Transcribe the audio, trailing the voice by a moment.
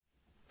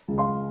Hi,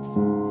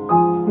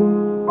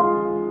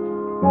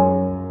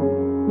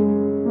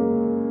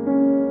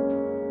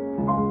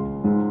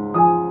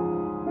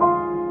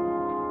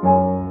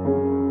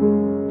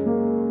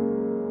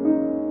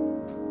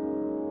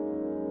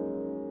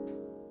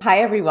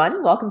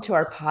 everyone. Welcome to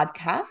our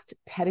podcast,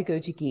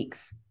 Pedagogy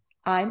Geeks.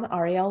 I'm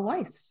Ariel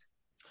Weiss.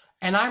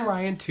 And I'm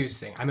Ryan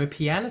Tusing. I'm a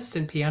pianist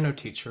and piano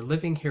teacher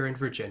living here in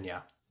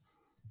Virginia.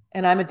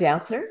 And I'm a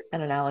dancer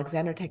and an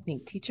Alexander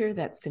Technique teacher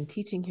that's been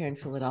teaching here in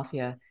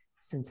Philadelphia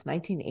since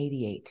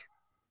 1988.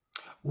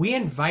 We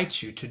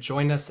invite you to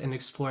join us in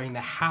exploring the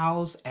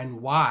hows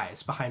and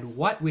whys behind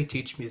what we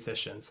teach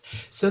musicians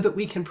so that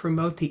we can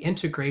promote the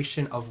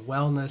integration of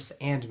wellness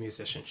and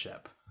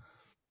musicianship.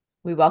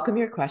 We welcome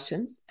your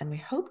questions and we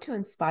hope to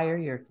inspire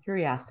your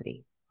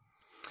curiosity.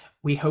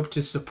 We hope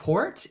to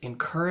support,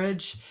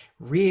 encourage,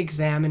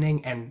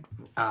 re-examining, and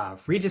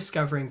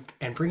rediscovering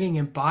and bringing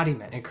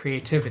embodiment and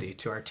creativity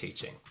to our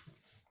teaching.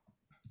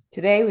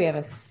 Today, we have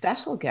a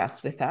special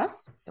guest with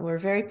us, and we're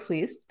very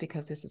pleased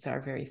because this is our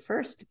very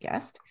first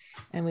guest,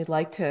 and we'd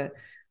like to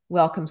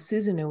welcome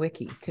Susan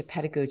Nowicki to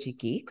Pedagogy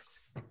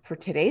Geeks for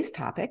today's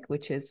topic,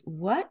 which is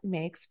what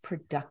makes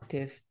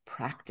productive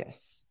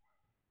practice?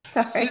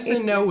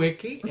 Susan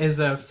Nowicki is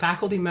a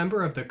faculty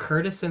member of the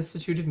Curtis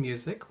Institute of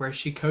Music, where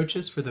she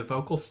coaches for the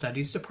Vocal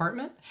Studies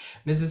Department.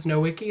 Mrs.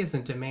 Nowicki is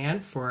in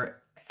demand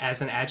as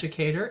an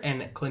educator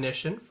and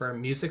clinician for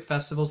music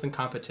festivals and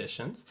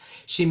competitions.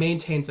 She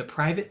maintains a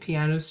private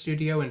piano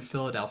studio in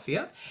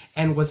Philadelphia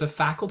and was a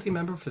faculty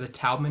member for the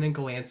Taubman and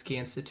Golansky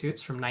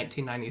Institutes from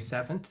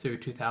 1997 through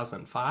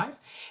 2005,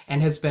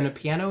 and has been a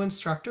piano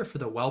instructor for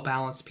the Well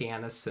Balanced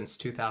Pianist since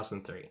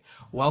 2003.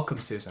 Welcome,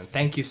 Susan.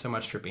 Thank you so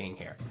much for being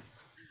here.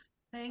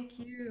 Thank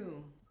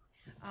you.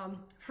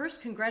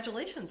 First,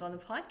 congratulations on the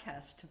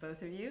podcast to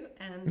both of you,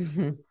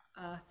 and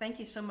thank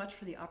you so much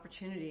for the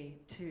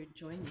opportunity to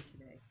join me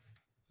today.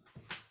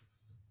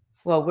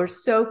 Well, we're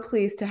so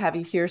pleased to have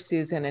you here,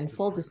 Susan. And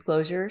full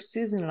disclosure,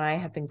 Susan and I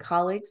have been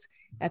colleagues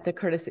at the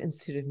Curtis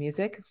Institute of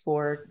Music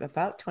for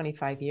about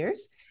 25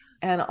 years.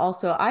 And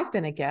also, I've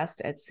been a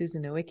guest at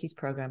Susan Nowicki's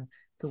program,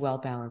 The Well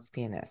Balanced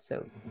Pianist.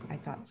 So I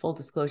thought full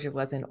disclosure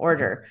was in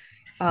order.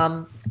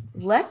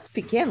 Let's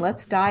begin.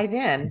 Let's dive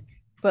in.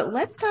 But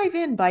let's dive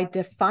in by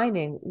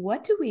defining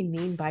what do we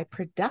mean by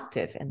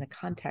productive in the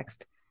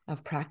context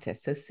of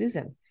practice. So,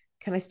 Susan,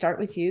 can I start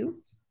with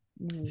you?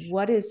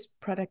 What is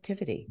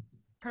productivity?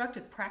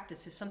 Productive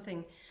practice is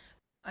something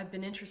I've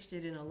been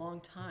interested in a long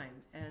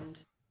time,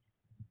 and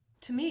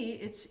to me,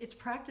 it's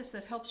practice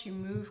that helps you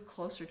move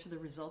closer to the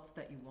results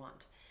that you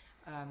want.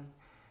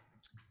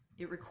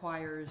 It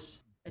requires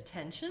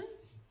attention,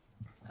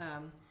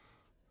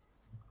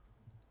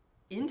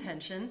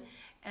 intention,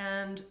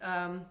 and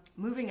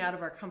moving out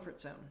of our comfort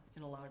zone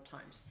in a lot of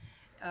times.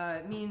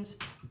 It means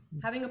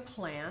having a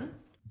plan,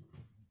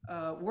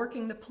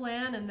 working the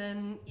plan, and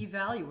then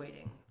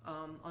evaluating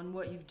on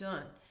what you've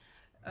done.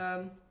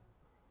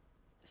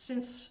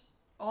 Since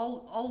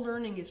all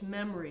learning is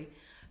memory,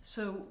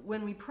 so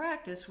when we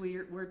practice,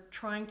 we're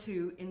trying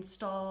to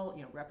install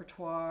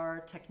repertoire,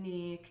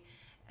 technique,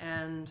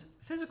 and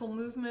physical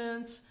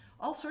movements,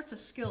 all sorts of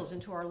skills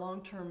into our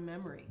long-term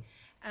memory.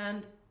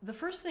 And the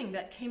first thing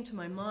that came to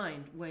my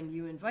mind when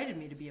you invited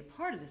me to be a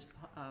part of this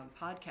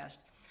podcast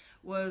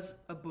was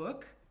a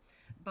book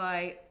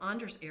by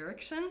Anders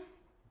Ericsson.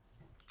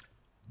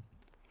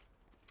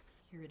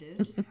 Here it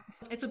is.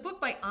 It's a book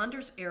by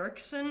Anders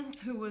Ericsson,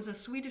 who was a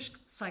Swedish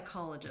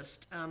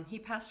psychologist. He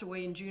passed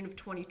away in June of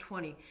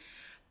 2020,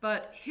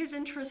 but his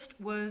interest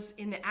was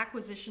in the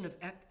acquisition of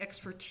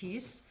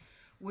expertise,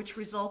 which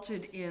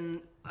resulted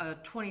in a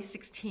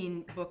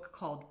 2016 book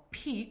called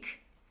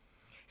Peak: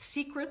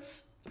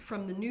 Secrets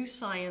from the New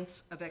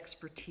Science of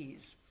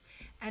Expertise.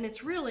 And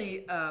it's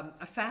really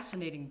a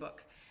fascinating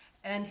book.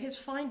 And his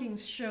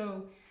findings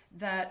show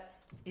that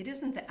it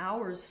isn't the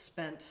hours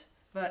spent,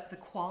 but the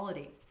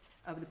quality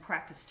of the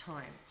practice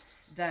time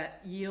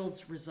that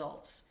yields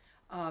results.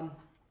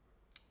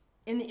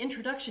 In the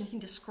introduction, he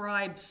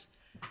describes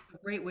a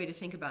great way to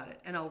think about it,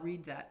 and I'll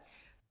read that.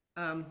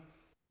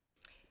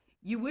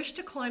 You wish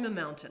to climb a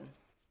mountain.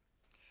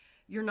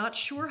 You're not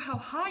sure how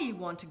high you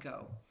want to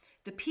go.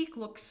 The peak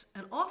looks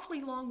an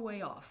awfully long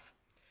way off,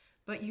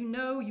 but you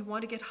know you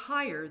want to get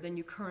higher than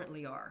you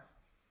currently are.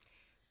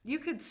 You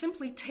could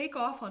simply take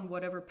off on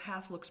whatever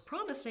path looks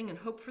promising and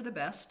hope for the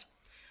best,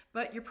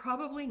 but you're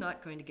probably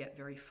not going to get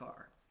very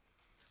far.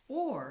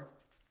 Or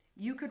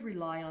you could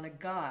rely on a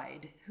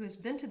guide who has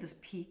been to this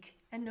peak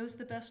and knows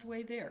the best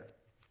way there.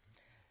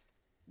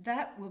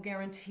 That will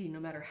guarantee no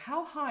matter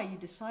how high you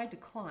decide to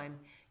climb,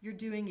 you're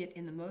doing it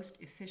in the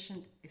most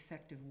efficient,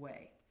 effective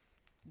way.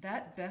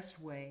 That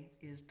best way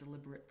is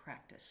deliberate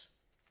practice.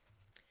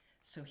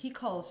 So he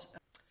calls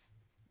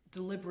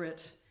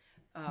deliberate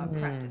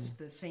practice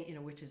the same,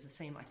 which is the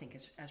same, I think,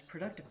 as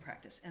productive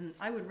practice. And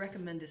I would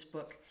recommend this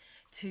book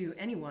to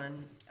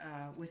anyone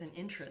with an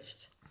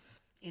interest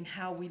in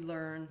how we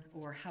learn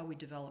or how we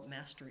develop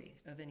mastery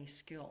of any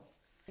skill.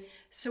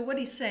 So what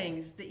he's saying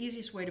is the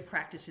easiest way to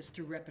practice is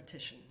through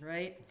repetition,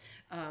 right?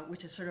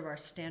 Which is sort of our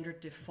standard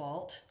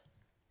default.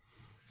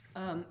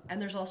 And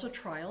there's also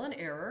trial and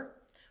error,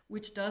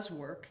 which does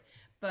work,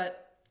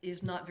 but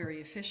is not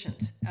very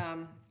efficient.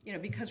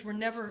 Because we're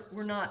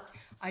not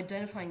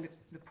identifying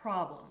the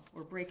problem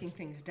or breaking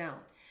things down.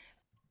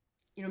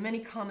 Many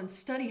common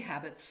study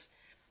habits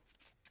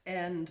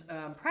and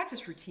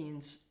practice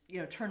routines,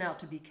 turn out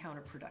to be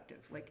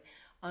counterproductive, like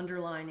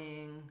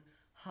underlining,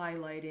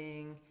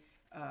 highlighting,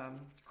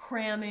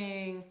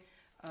 cramming,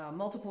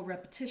 multiple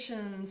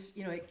repetitions.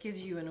 It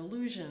gives you an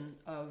illusion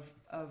of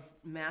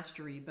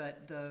mastery,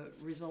 but the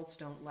results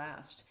don't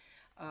last.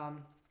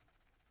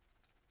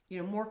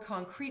 More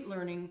concrete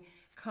learning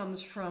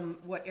comes from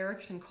what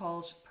Erickson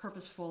calls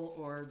purposeful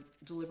or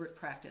deliberate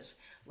practice,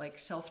 like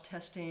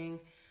self-testing,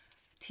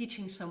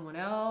 teaching someone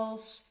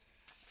else,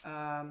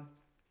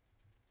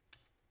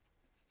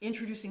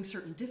 introducing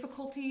certain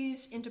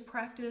difficulties into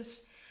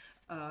practice,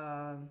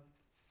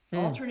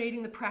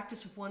 alternating the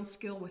practice of one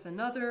skill with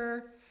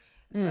another,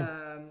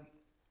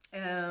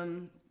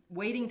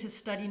 waiting to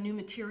study new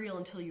material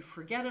until you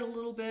forget it a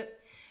little bit.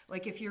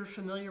 Like if you're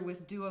familiar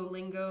with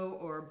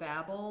Duolingo or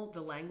Babbel,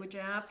 the language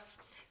apps,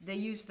 they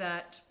use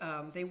that,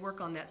 they work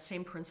on that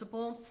same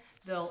principle.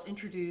 They'll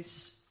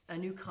introduce a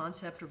new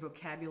concept or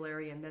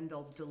vocabulary, and then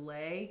they'll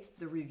delay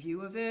the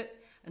review of it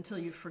until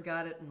you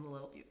forgot it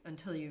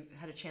until you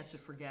had a chance to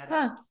forget it.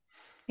 Huh.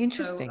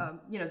 Interesting. So,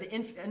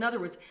 in other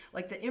words,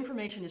 like the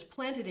information is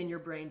planted in your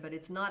brain, but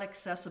it's not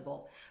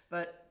accessible.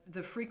 But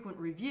the frequent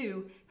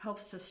review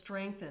helps to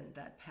strengthen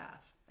that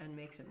path and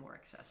makes it more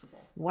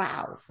accessible.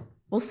 Wow.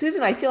 Well,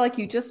 Susan, I feel like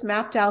you just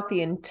mapped out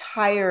the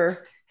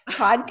entire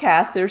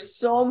podcast. There's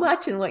so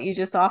much in what you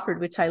just offered,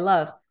 which I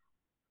love.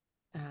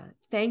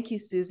 Thank you,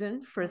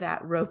 Susan, for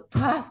that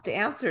robust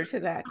answer to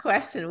that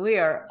question. We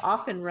are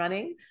off and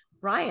running.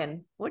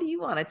 Ryan, what do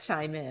you want to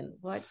chime in?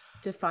 What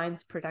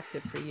defines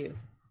productive for you?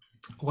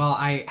 Well,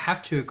 I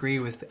have to agree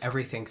with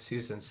everything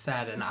Susan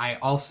said, and I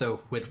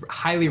also would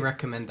highly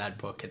recommend that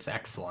book. It's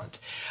excellent.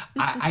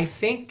 I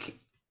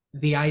think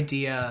the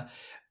idea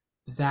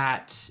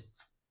that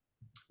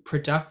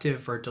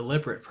productive or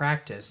deliberate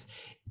practice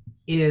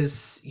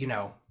is,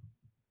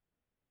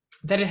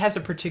 that it has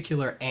a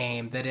particular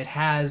aim, that it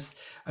has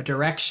a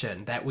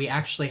direction, that we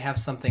actually have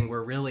something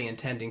we're really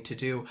intending to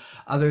do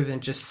other than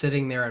just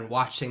sitting there and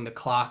watching the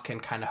clock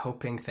and kind of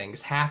hoping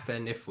things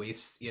happen if we,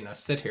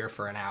 sit here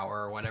for an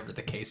hour or whatever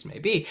the case may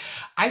be.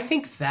 I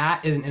think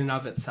that in and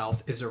of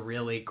itself is a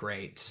really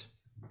great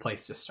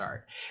place to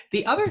start.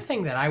 The other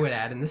thing that I would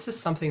add, and this is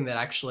something that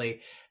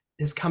actually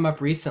has come up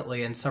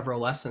recently in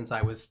several lessons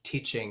I was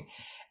teaching,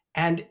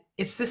 and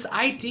it's this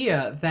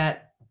idea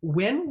that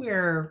when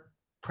we're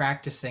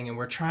practicing and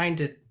we're trying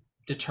to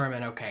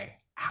determine, okay,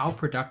 how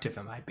productive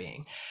am I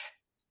being?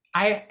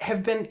 I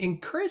have been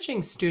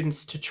encouraging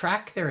students to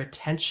track their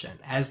attention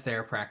as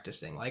they're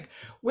practicing. Like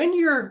when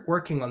you're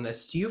working on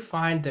this, do you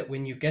find that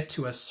when you get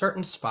to a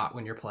certain spot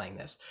when you're playing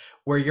this,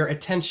 where your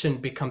attention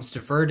becomes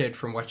diverted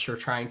from what you're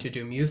trying to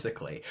do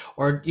musically,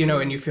 or,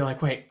 and you feel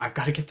like, wait, I've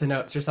got to get the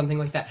notes or something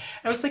like that.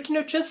 And I was like,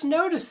 just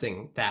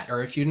noticing that,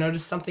 or if you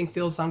notice something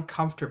feels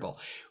uncomfortable,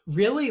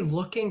 really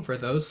looking for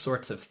those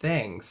sorts of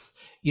things,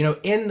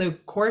 in the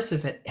course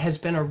of it has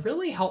been a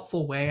really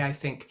helpful way, I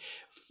think,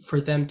 for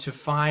them to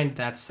find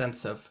that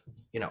sense of,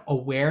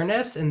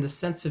 awareness and the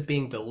sense of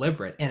being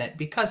deliberate in it.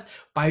 Because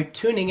by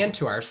tuning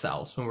into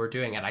ourselves when we're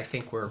doing it, I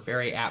think we're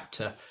very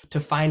apt to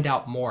find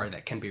out more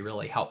that can be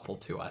really helpful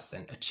to us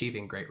in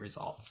achieving great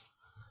results.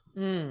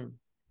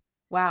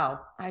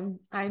 Wow.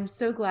 I'm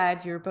so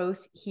glad you're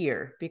both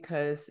here,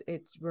 because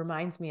it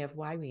reminds me of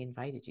why we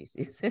invited you,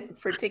 Susan,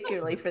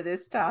 particularly for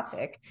this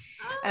topic.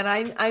 And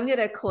I'm going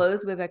to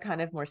close with a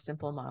kind of more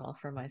simple model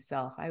for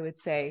myself. I would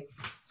say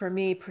for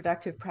me,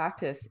 productive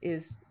practice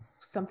is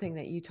something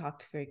that you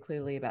talked very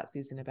clearly about,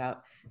 Susan,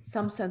 about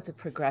some sense of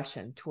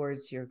progression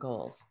towards your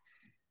goals.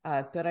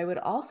 But I would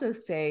also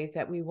say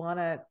that we want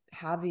to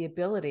have the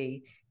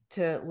ability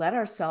to let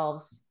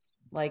ourselves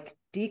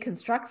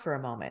deconstruct for a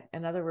moment.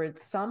 In other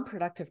words, some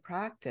productive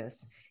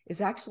practice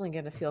is actually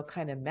going to feel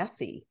kind of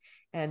messy.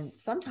 And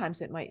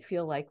sometimes it might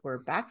feel like we're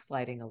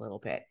backsliding a little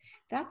bit.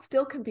 That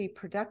still can be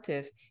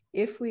productive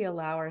if we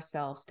allow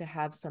ourselves to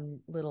have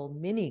some little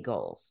mini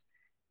goals.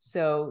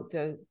 So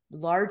the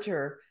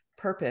larger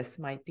purpose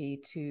might be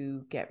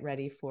to get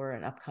ready for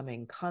an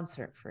upcoming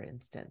concert, for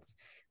instance.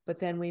 But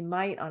then we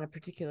might, on a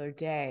particular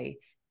day,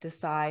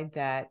 decide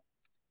that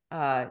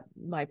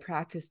my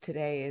practice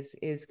today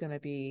is going to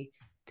be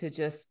to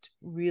just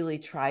really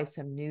try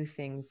some new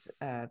things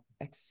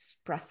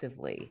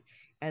expressively.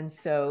 And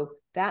so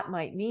that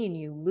might mean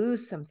you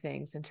lose some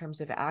things in terms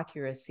of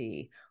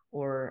accuracy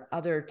or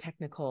other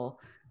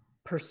technical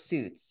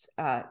pursuits.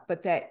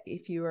 But that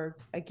if you are,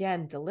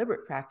 again,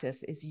 deliberate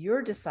practice is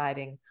you're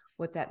deciding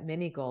what that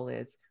mini goal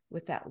is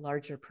with that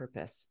larger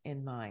purpose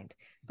in mind.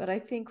 But I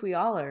think we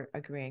all are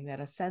agreeing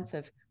that a sense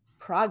of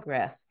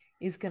progress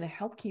is going to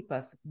help keep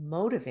us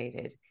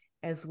motivated,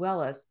 as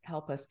well as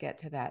help us get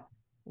to that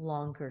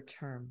longer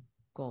term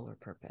goal or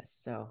purpose.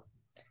 So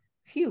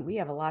Phew, we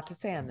have a lot to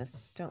say on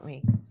this, don't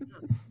we?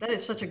 That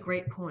is such a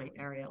great point,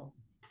 Ariel.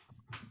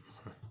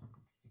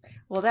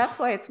 Well, that's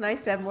why it's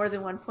nice to have more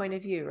than one point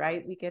of view,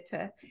 right? We get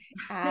to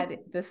add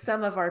the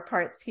sum of our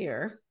parts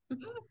here.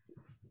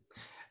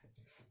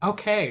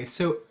 Okay,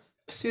 so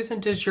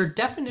Susan, does your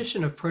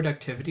definition of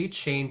productivity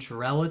change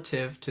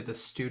relative to the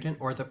student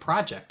or the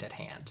project at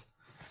hand?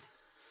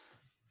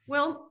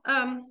 Well,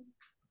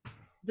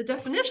 the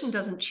definition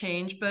doesn't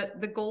change, but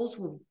the goals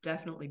will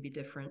definitely be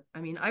different.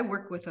 I mean, I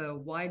work with a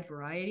wide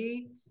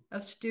variety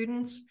of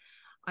students.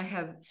 I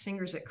have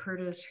singers at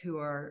Curtis who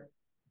are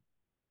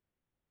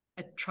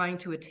trying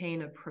to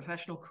attain a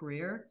professional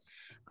career.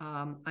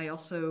 I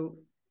also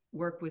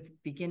work with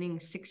beginning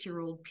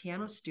 6-year-old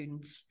piano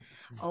students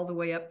all the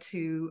way up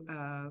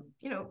to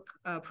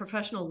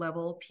professional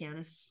level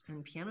pianists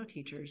and piano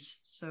teachers.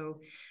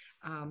 So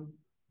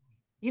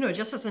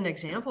just as an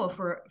example,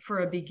 for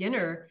a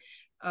beginner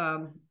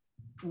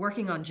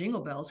working on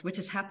Jingle Bells, which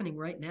is happening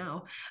right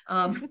now,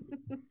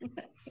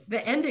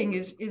 the ending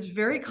is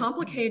very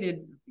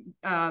complicated.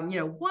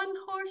 One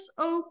horse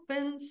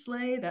open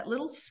sleigh, that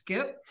little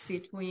skip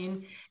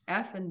between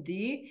F and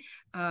D,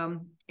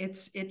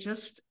 it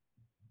just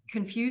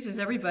confuses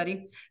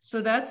everybody.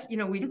 So that's,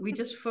 we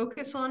just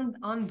focus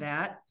on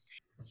that.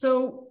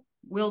 So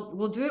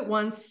we'll do it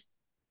once,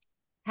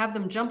 have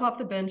them jump off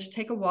the bench,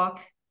 take a walk,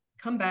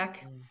 come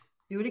back,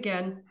 do it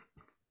again,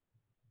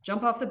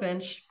 jump off the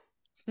bench,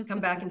 come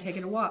back and take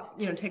a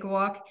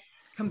walk,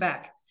 come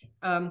back.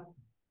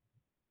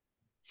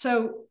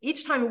 So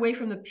each time away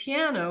from the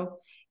piano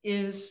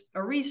is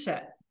a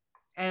reset,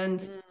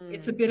 and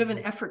it's a bit of an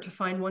effort to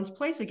find one's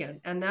place again,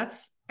 and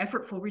that's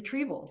effortful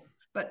retrieval.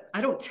 But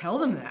I don't tell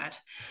them that.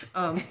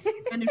 And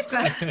in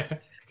fact,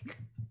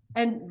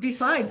 and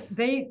besides,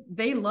 they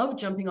love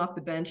jumping off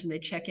the bench and they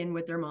check in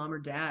with their mom or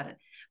dad.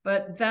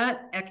 But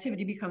that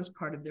activity becomes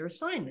part of their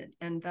assignment,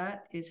 and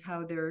that is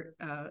how they're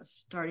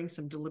starting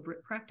some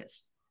deliberate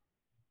practice.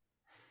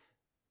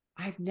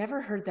 I've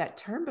never heard that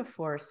term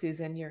before,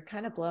 Susan. You're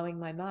kind of blowing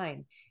my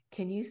mind.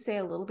 Can you say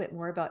a little bit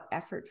more about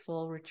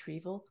effortful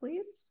retrieval,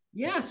 please?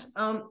 Yes,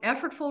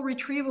 effortful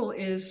retrieval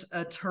is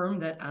a term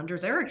that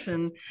Anders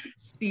Ericsson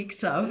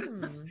speaks of.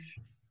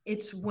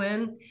 It's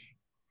when,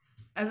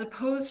 as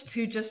opposed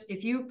to just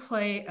if you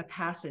play a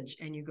passage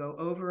and you go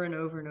over and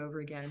over and over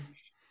again,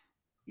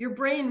 your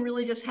brain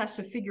really just has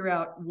to figure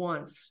out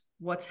once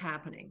what's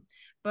happening.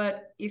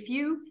 But if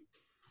you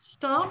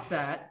stop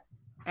that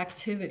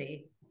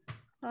activity,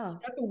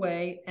 step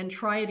away and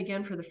try it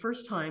again for the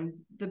first time,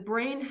 the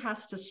brain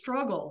has to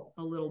struggle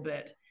a little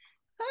bit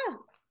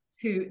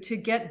to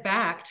get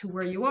back to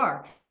where you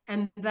are.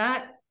 And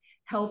that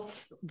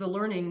helps the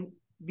learning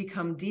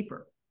become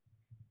deeper.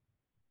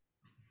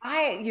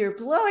 You're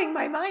blowing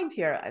my mind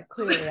here.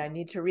 Clearly, I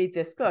need to read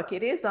this book.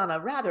 It is on a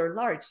rather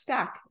large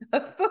stack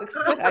of books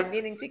that I'm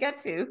meaning to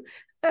get to.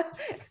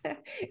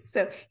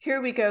 So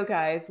here we go,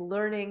 guys,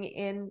 learning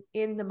in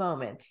the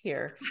moment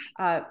here.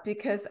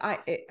 Because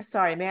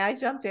sorry, may I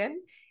jump in?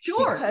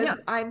 Sure.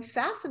 Because I'm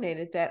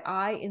fascinated that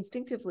I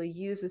instinctively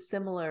use a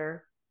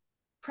similar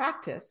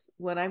practice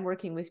when I'm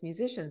working with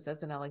musicians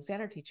as an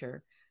Alexander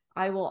teacher.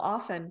 I will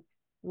often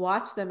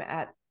watch them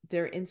at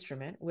their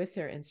instrument, with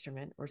their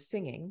instrument, or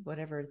singing,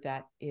 whatever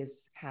that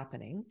is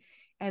happening.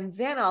 And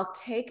then I'll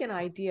take an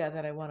idea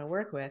that I want to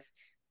work with,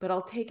 but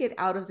I'll take it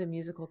out of the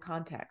musical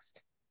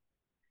context.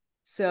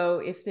 So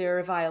if they're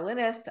a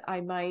violinist,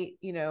 I might,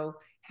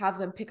 have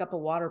them pick up a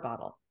water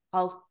bottle.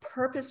 I'll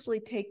purposefully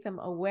take them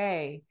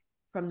away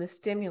from the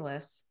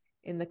stimulus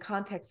in the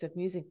context of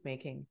music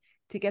making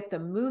to get the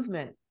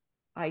movement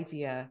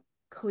idea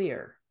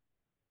clear.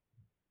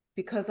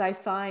 Because I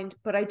find,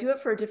 but I do it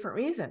for a different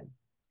reason.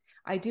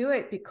 I do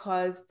it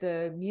because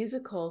the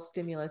musical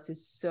stimulus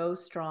is so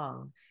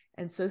strong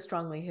and so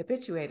strongly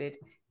habituated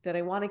that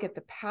I want to get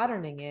the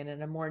patterning in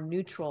a more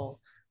neutral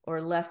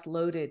or less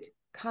loaded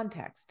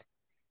context.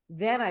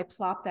 Then I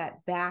plop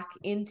that back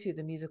into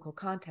the musical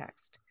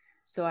context.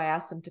 So I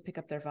ask them to pick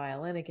up their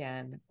violin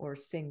again or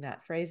sing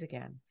that phrase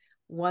again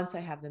once I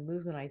have the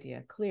movement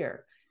idea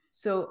clear.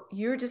 So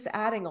you're just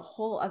adding a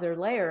whole other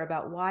layer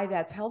about why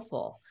that's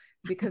helpful.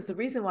 Because the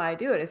reason why I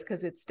do it is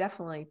because it's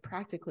definitely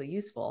practically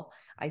useful.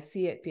 I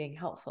see it being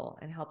helpful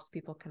and helps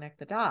people connect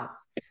the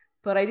dots.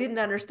 But I didn't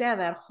understand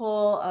that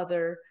whole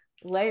other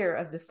layer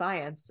of the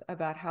science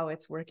about how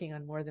it's working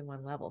on more than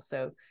one level.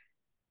 So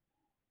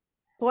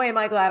boy, am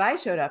I glad I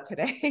showed up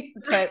today.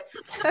 But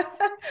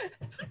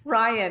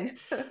Ryan,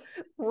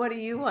 what do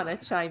you want to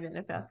chime in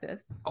about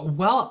this?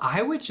 Well,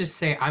 I would just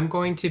say I'm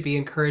going to be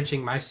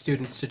encouraging my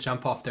students to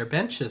jump off their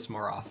benches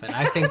more often.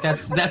 I think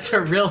that's a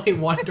really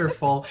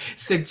wonderful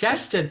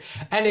suggestion.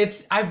 And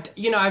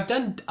I've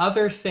done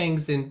other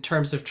things in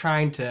terms of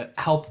trying to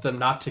help them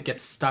not to get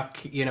stuck,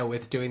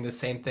 with doing the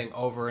same thing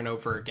over and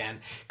over again,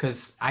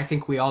 because I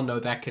think we all know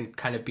that can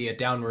kind of be a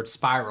downward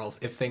spiral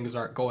if things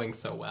aren't going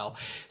so well.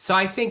 So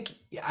I think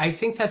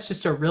that's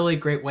just a really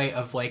great way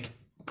of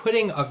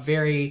putting a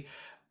very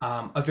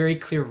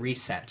clear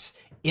reset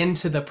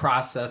into the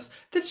process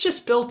that's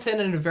just built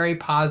in a very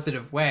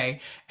positive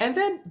way. And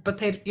then, but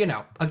they,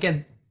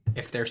 again,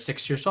 if they're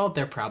 6 years old,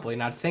 they're probably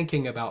not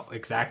thinking about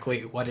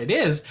exactly what it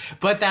is.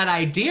 But that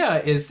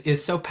idea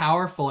is so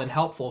powerful and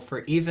helpful for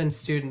even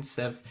students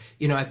of,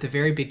 at the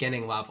very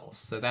beginning levels.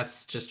 So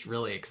that's just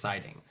really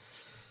exciting.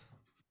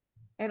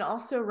 And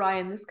also,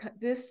 Ryan,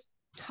 this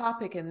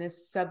topic and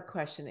this sub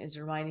question is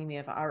reminding me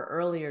of our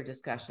earlier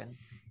discussion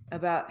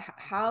about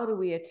how do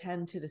we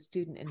attend to the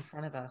student in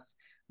front of us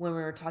when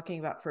we were talking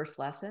about first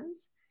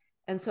lessons.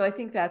 And so I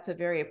think that's a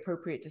very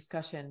appropriate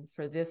discussion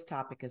for this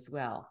topic as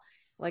well.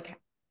 Like,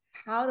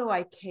 how do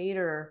I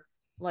cater,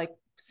 like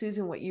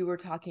Susan, what you were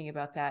talking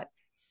about, that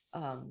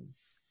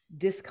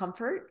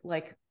discomfort,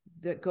 like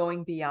the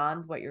going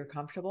beyond what you're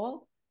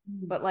comfortable,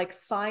 but like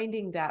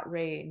finding that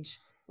range.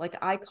 Like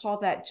I call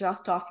that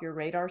just off your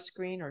radar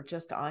screen or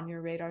just on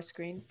your radar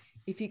screen.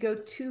 If you go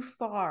too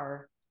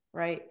far,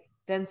 right,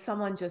 then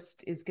someone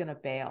just is going to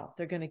bail.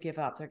 They're going to give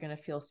up. They're going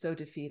to feel so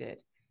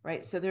defeated,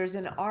 right? So there's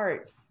an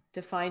art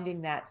to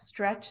finding that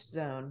stretch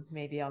zone,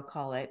 maybe I'll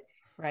call it,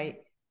 right?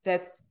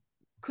 That's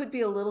could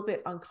be a little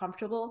bit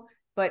uncomfortable,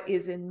 but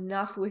is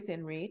enough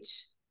within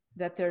reach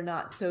that they're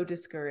not so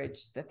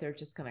discouraged that they're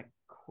just going to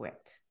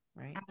quit,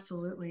 right?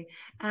 Absolutely.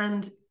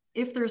 And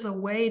if there's a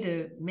way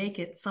to make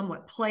it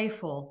somewhat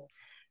playful,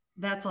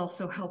 that's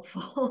also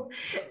helpful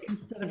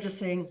instead of just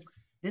saying,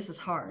 this is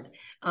hard.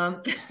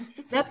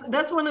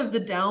 That's one of the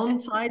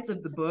downsides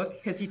of the book,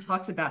 because he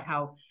talks about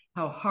how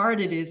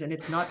hard it is and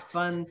it's not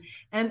fun.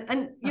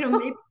 And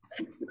maybe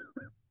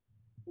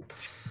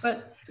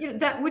but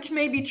that, which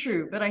may be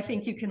true, but I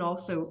think you can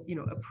also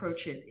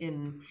approach it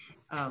in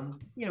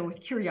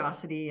with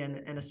curiosity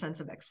and a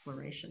sense of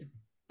exploration.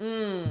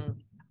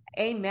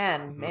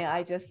 Amen, may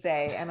I just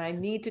say. And I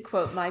need to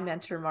quote my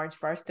mentor,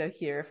 Marge Barstow,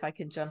 here, if I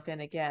can jump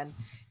in again,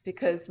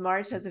 because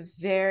Marge has a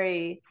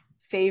very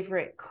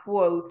favorite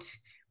quote,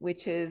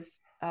 which is,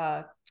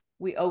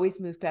 we always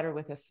move better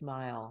with a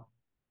smile.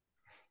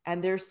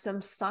 And there's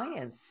some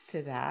science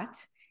to that.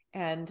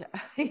 And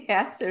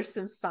yes, there's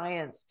some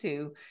science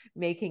to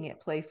making it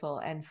playful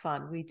and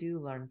fun. We do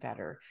learn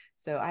better.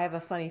 So I have a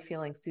funny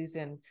feeling,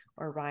 Susan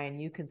or Ryan,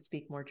 you can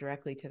speak more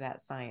directly to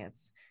that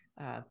science.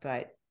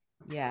 But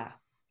yeah,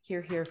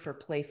 here for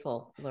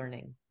playful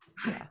learning.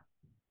 Yeah.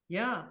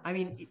 Yeah. I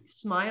mean,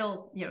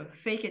 smile,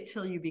 fake it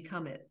till you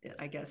become it,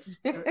 I guess.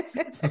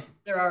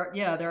 There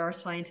are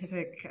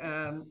scientific,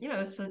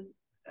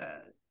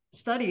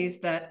 studies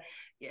that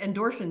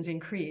endorphins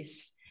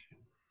increase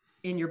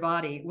in your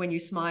body when you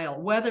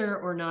smile, whether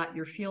or not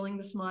you're feeling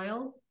the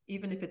smile,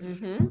 even if it's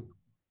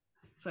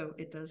so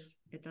it does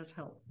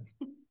help.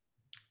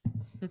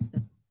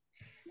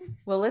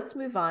 Well, let's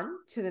move on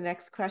to the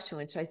next question,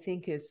 which I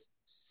think is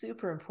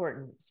super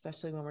important,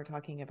 especially when we're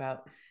talking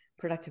about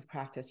productive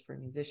practice for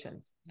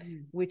musicians,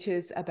 which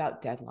is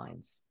about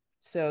deadlines.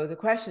 So the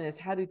question is,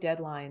 how do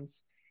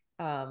deadlines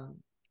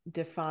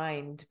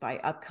defined by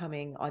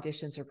upcoming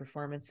auditions or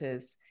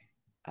performances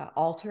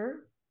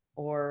alter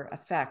or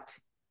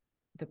affect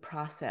the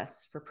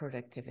process for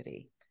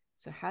productivity?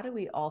 So how do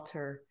we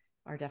alter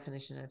our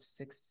definition of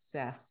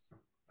success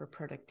for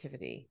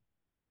productivity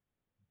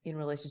in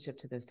relationship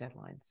to those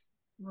deadlines?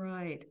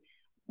 Right.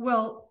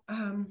 Well,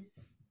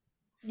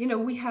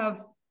 we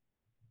have,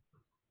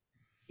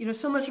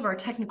 so much of our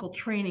technical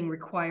training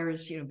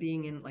requires,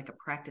 being in like a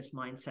practice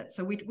mindset.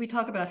 So we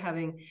talk about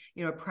having,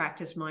 a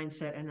practice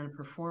mindset and then a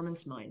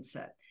performance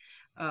mindset.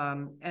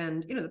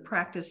 And, the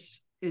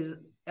practice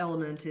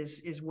element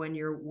is when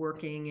you're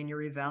working and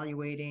you're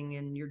evaluating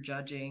and you're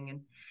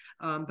judging.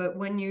 And but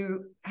when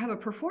you have a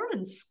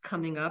performance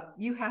coming up,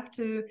 you have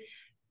to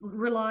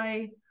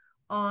rely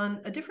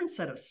on a different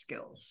set of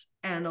skills.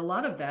 And a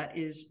lot of that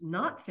is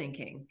not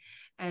thinking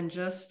and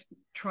just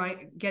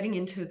getting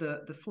into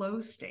the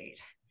flow state.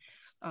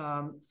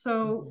 When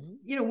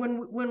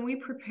we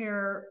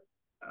prepare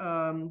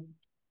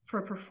for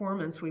a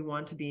performance, we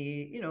want to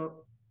be,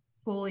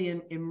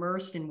 fully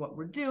immersed in what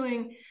we're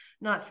doing,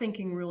 not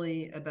thinking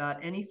really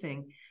about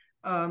anything.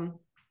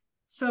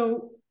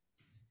 So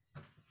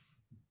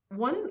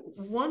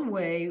one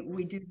way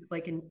we do,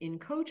 like in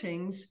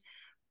coachings,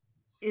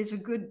 is a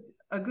good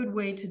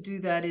way to do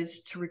that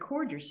is to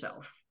record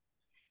yourself,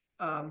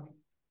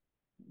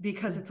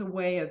 because it's a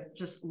way of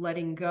just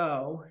letting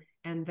go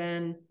and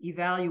then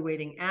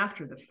evaluating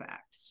after the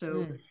fact.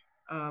 So,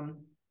 and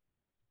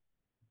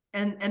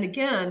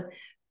again,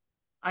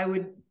 I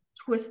would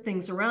twist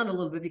things around a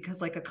little bit,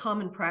 because like a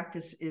common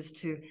practice is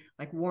to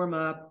like warm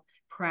up,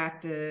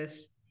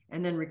 practice,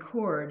 and then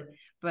record.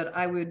 But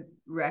I would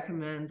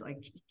recommend like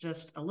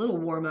just a little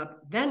warm up,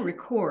 then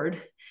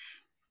record,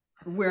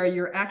 where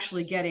you're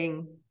actually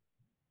getting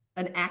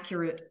an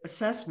accurate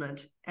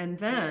assessment, and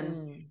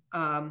then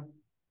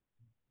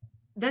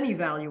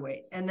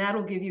evaluate. And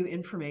that'll give you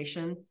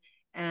information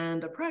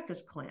and a practice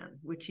plan,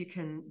 which you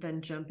can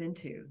then jump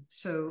into.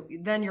 So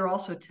then you're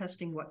also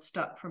testing what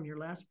stuck from your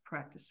last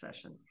practice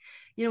session.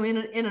 In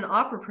an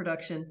opera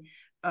production,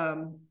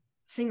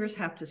 singers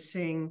have to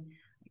sing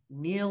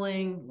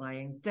kneeling,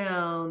 lying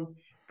down,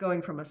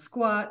 going from a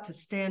squat to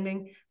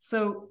standing.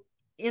 So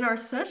in our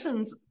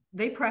sessions,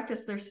 they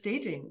practice their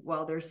staging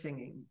while they're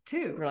singing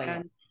too.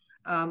 Brilliant.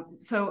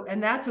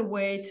 And that's a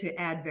way to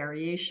add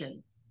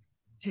variation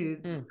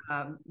to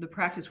the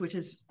practice, which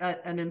is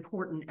an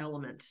important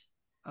element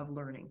of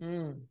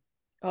learning.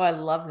 Oh, I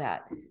love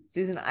that,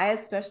 Susan. I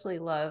especially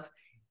love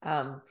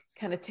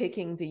kind of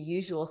taking the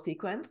usual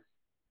sequence,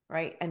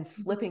 right, and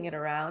flipping it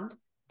around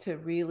to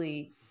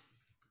really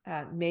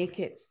make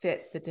it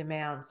fit the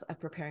demands of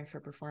preparing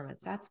for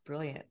performance. That's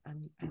brilliant.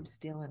 I'm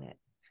stealing it.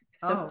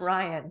 Oh,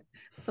 Brian,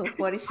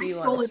 what if you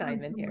want to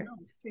chime in here?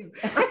 Too.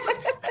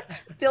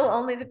 Still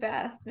only the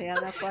best, man.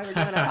 That's why we're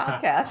doing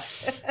a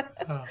podcast.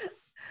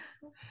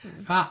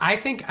 I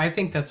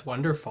think that's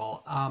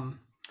wonderful.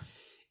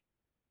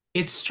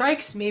 It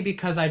strikes me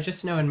because I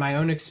just know in my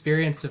own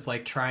experience of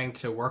like trying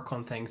to work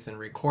on things and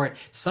record,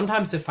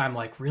 sometimes if I'm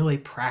like really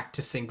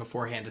practicing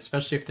beforehand,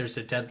 especially if there's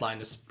a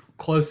deadline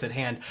close at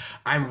hand,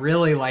 I'm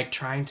really like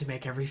trying to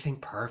make everything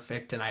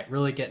perfect, and I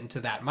really get into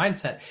that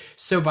mindset.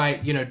 So by,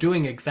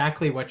 doing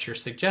exactly what you're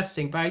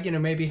suggesting, by,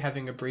 maybe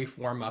having a brief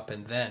warm up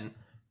and then,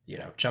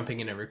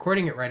 jumping in and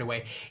recording it right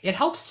away, it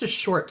helps to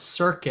short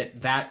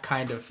circuit that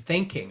kind of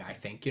thinking, I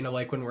think.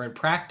 Like when we're in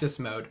practice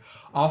mode,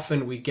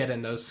 often we get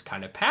in those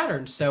kind of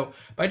patterns. So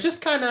by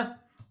just kind of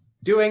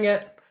doing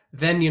it,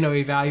 then,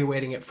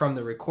 evaluating it from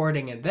the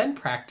recording and then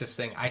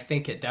practicing, I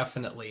think it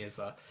definitely is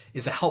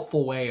a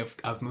helpful way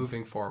of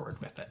moving forward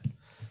with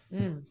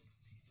it.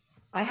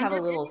 I have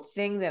a little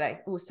thing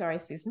that sorry,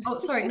 Susan. Oh,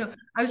 sorry. No,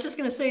 I was just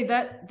going to say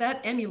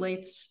that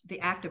emulates the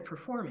act of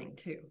performing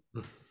too.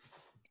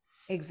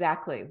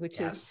 Exactly, which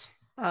is,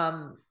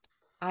 I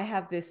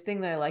have this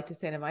thing that I like to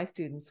say to my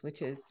students,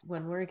 which is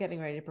when we're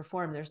getting ready to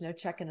perform, there's no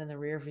checking in the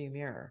rear view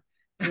mirror.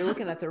 You're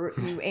looking at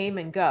you aim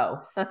and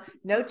go.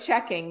 No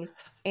checking,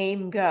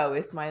 aim, go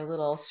is my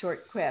little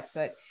short quip.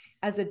 But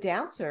as a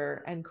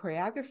dancer and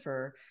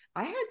choreographer,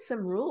 I had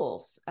some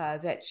rules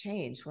that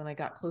changed when I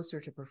got closer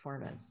to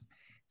performance.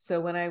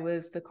 So when I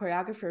was the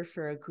choreographer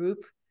for a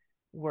group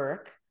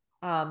work,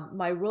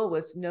 my rule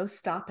was no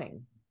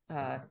stopping.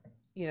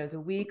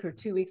 The week or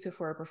 2 weeks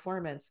before a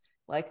performance,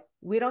 like,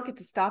 we don't get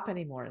to stop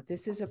anymore.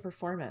 This is a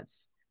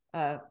performance.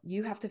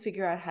 You have to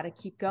figure out how to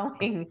keep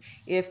going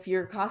if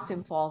your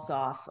costume falls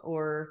off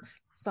or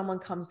someone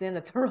comes in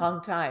at the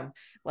wrong time.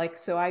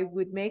 So I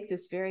would make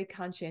this very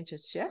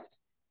conscientious shift.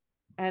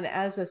 And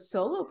as a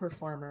solo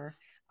performer,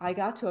 I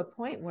got to a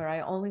point where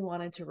I only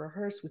wanted to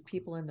rehearse with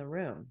people in the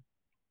room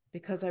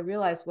because I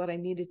realized what I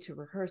needed to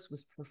rehearse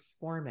was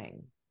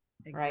performing.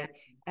 Exactly. Right.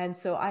 And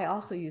so I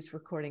also used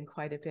recording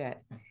quite a bit.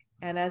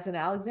 And as an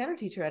Alexander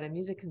teacher at a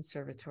music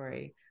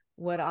conservatory,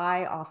 what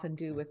I often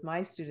do with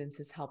my students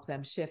is help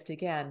them shift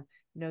again,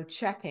 no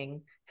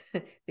checking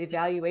the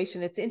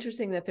evaluation. It's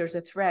interesting that there's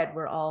a thread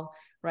we're all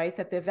right,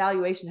 that the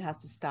evaluation has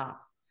to stop,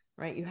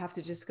 right? You have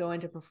to just go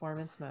into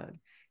performance mode.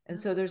 And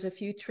so there's a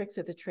few tricks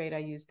of the trade I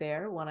use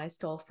there. One I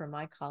stole from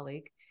my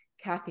colleague,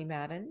 Kathy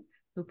Madden,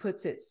 who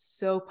puts it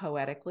so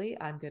poetically.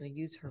 I'm going to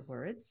use her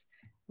words,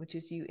 which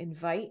is you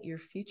invite your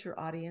future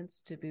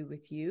audience to be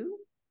with you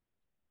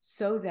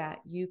so that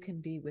you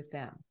can be with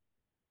them.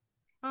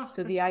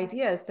 So the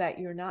idea is that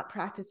you're not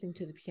practicing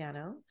to the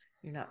piano,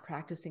 you're not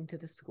practicing to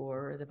the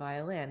score or the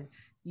violin.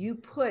 You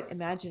put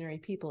imaginary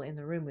people in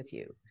the room with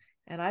you.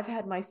 And I've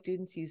had my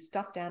students use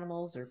stuffed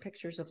animals or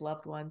pictures of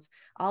loved ones.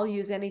 I'll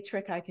use any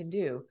trick I can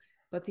do.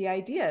 But the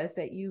idea is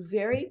that you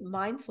very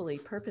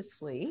mindfully,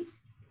 purposefully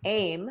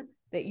aim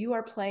that you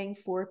are playing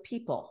for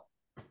people.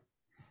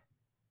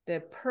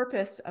 The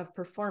purpose of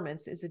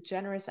performance is a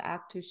generous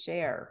act to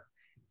share.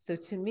 So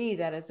to me,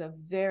 that is a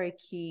very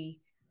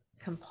key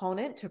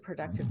component to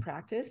productive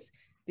practice,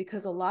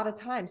 because a lot of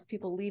times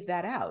people leave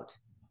that out.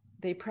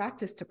 They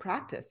practice to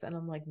practice. And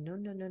I'm like, no.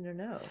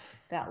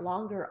 That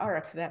longer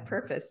arc, that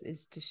purpose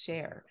is to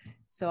share.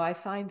 So I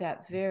find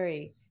that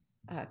very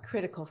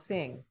critical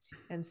thing.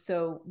 And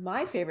so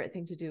my favorite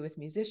thing to do with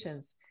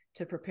musicians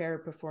to prepare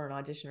before an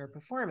audition or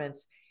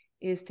performance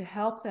is to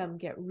help them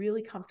get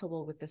really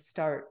comfortable with the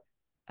start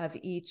of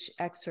each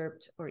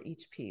excerpt or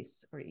each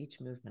piece or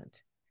each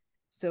movement.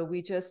 So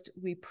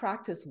we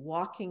practice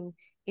walking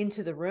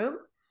into the room.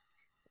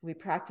 We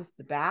practice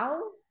the bow,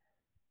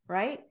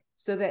 right?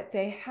 So that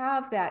they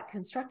have that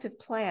constructive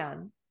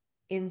plan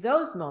in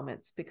those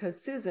moments,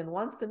 because Susan,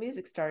 once the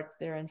music starts,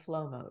 they're in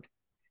flow mode.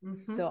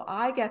 Mm-hmm. So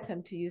I get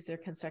them to use their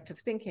constructive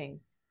thinking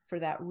for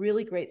that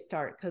really great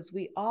start, because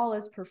we all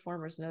as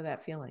performers know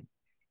that feeling.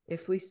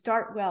 If we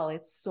start well,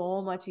 it's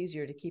so much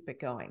easier to keep it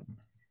going.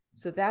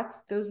 So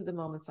those are the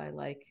moments I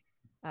like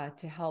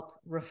to help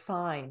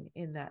refine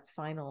in that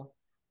final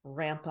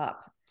ramp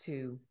up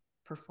to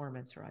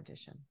performance or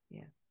audition.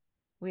 Yeah.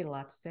 We had a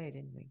lot to say,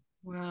 didn't we?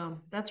 Wow.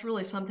 That's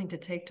really something to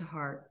take to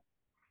heart,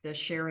 the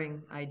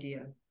sharing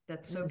idea.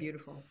 That's so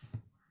beautiful.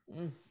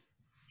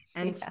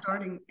 And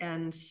starting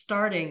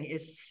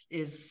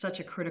is such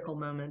a critical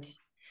moment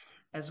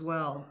as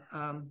well.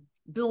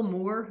 Bill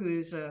Moore,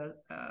 who's a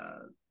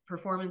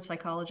performance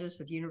psychologist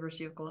at the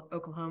University of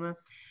Oklahoma,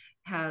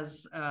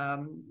 has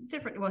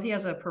he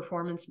has a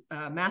performance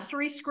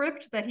mastery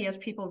script that he has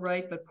people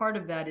write, but part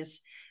of that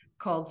is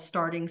called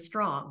Starting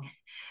Strong.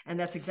 And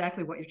that's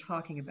exactly what you're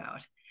talking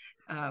about.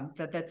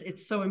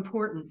 It's so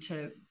important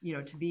to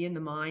be in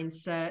the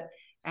mindset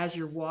as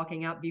you're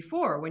walking out,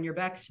 before, when you're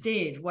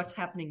backstage, what's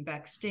happening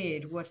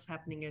backstage, what's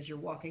happening as you're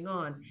walking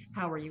on,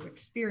 how are you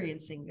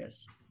experiencing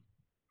this?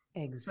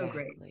 Exactly. So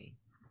great.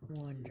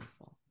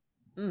 Wonderful.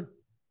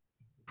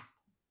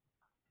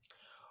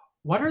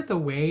 What are the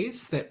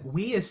ways that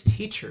we as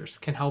teachers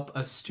can help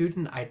a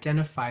student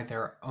identify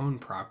their own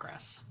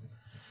progress?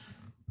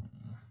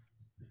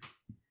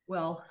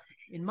 Well,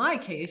 in my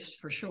case,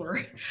 for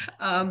sure,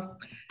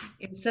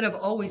 instead of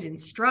always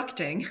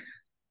instructing,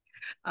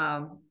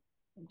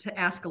 to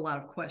ask a lot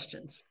of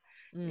questions,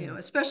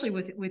 especially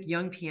with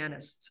young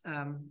pianists.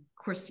 Of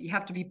course, you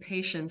have to be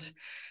patient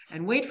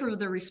and wait for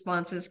the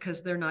responses,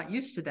 because they're not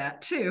used to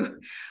that too,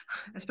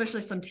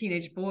 especially some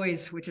teenage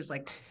boys, which is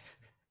like,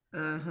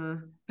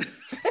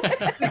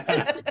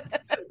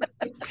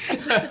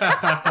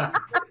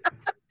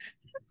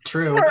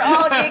 True. We're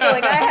all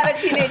giggling. I had a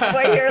teenage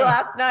boy here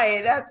last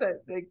night. That's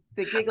the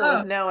giggle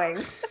of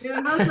knowing.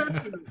 Yeah, how's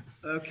that feel?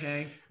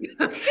 Okay.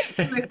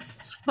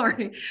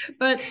 Sorry,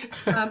 but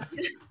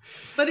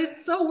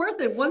it's so worth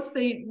it once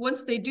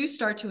they do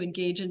start to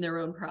engage in their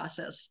own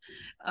process.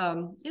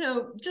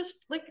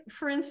 Just like,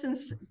 for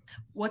instance,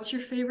 what's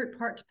your favorite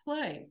part to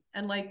play?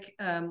 And like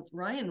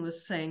Ryan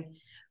was saying,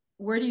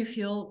 where do you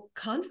feel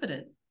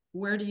confident?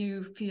 Where do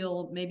you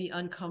feel maybe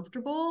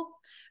uncomfortable?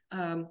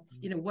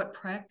 What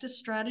practice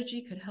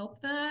strategy could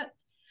help that?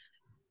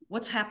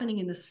 What's happening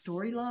in the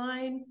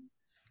storyline?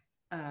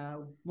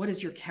 What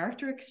is your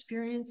character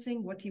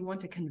experiencing? What do you want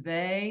to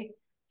convey?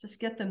 Just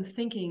get them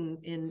thinking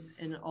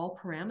in all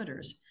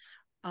parameters.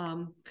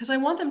 Because I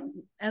want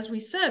them, as we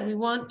said, we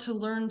want to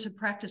learn to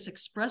practice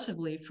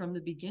expressively from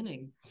the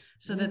beginning,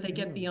 so that they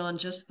get beyond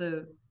just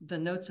the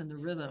notes and the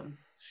rhythm.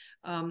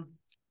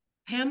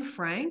 Pam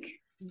Frank,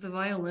 the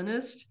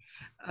violinist,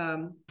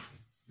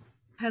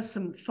 has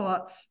some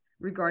thoughts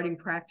regarding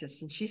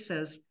practice, and she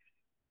says,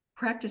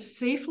 practice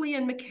safely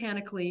and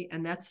mechanically,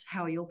 and that's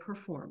how you'll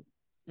perform.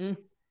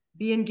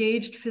 Be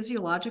engaged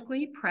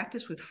physiologically,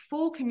 practice with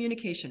full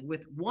communication,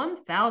 with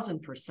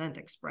 1000%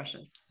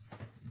 expression.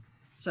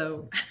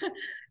 So,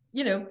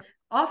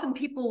 often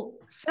people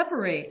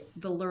separate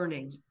the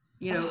learning,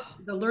 the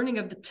learning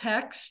of the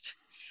text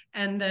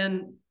and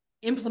then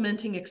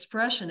implementing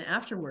expression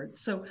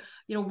afterwards. So,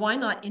 why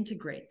not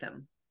integrate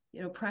them?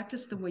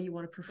 Practice the way you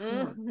want to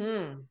perform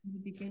in the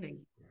beginning.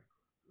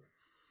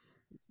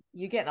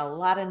 You're getting a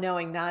lot of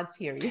knowing nods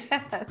here.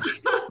 Yes.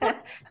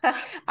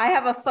 I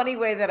have a funny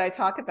way that I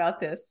talk about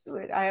this.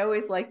 I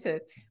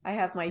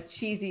have my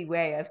cheesy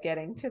way of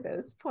getting to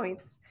those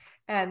points.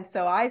 And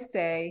so I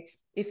say,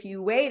 if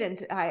you wait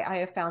until, I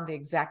have found the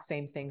exact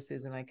same thing,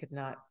 Susan. I could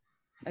not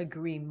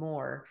agree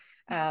more.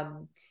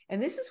 And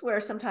this is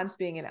where sometimes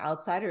being an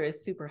outsider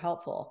is super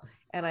helpful.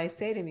 And I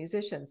say to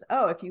musicians,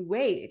 if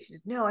you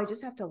just, no, I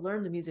just have to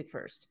learn the music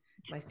first.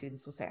 My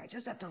students will say, I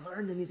just have to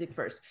learn the music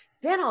first,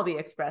 then I'll be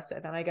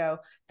expressive. And I go,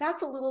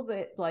 that's a little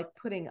bit like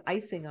putting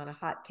icing on a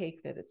hot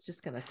cake that it's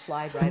just going to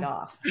slide right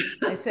off.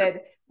 I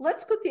said,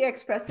 let's put the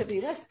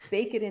expressivity, let's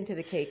bake it into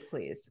the cake,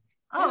 please.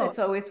 And it's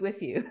always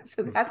with you.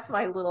 So that's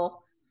my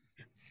little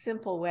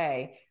simple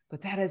way.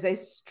 But that is a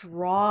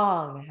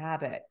strong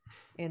habit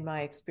in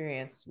my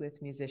experience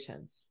with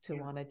musicians to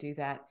want to do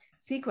that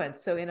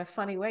sequence. So in a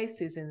funny way,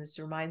 Susan, this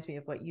reminds me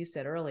of what you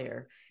said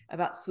earlier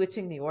about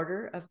switching the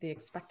order of the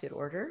expected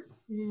order,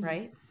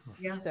 right?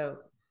 Yeah. So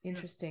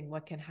interesting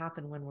what can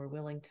happen when we're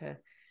willing to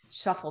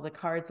shuffle the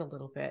cards a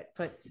little bit.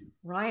 But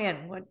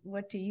Ryan,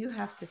 what do you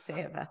have to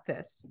say about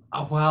this?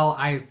 Well,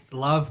 I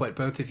love what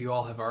both of you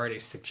all have already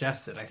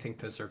suggested. I think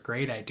those are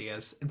great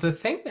ideas. The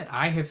thing that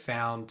I have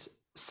found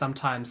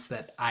sometimes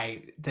that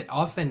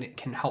often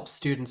can help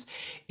students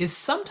is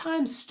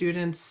sometimes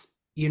students,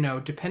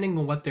 depending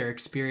on what their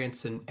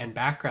experience and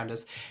background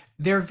is,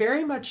 they're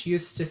very much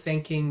used to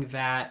thinking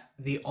that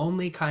the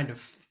only kind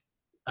of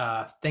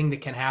thing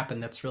that can happen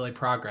that's really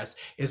progress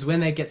is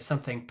when they get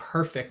something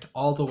perfect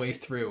all the way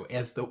through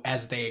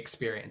as they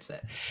experience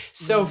it.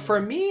 So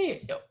for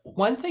me,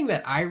 one thing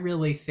that I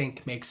really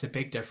think makes a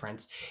big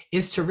difference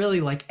is to really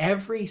like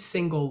every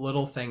single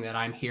little thing that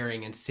I'm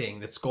hearing and seeing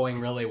that's going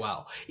really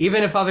well,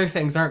 even if other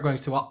things aren't going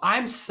so well,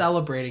 I'm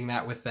celebrating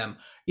that with them,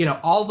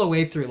 all the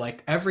way through.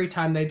 Like every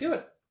time they do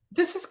it,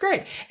 this is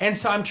great. And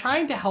so I'm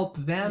trying to help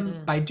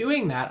them by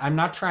doing that. I'm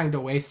not trying to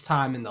waste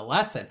time in the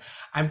lesson.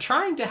 I'm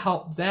trying to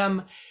help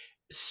them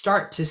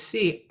start to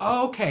see,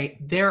 okay,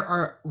 there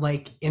are,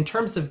 like, in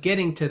terms of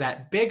getting to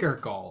that bigger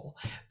goal,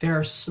 there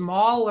are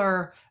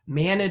smaller,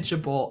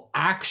 manageable,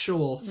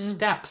 actual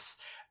steps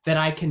that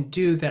I can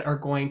do that are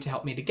going to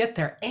help me to get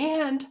there.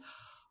 And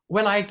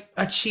when I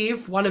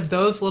achieve one of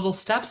those little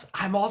steps,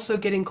 I'm also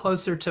getting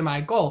closer to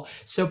my goal.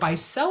 So by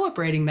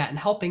celebrating that and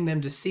helping them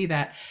to see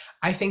that,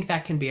 I think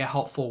that can be a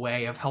helpful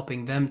way of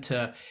helping them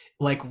to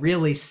like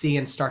really see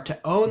and start to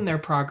own their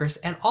progress,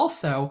 and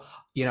also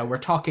we're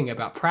talking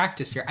about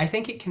practice here. I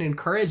think it can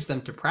encourage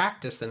them to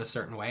practice in a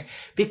certain way,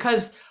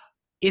 because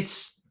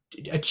it's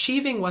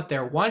achieving what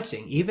they're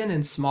wanting, even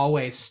in small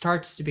ways,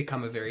 starts to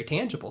become a very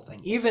tangible thing,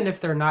 even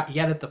if they're not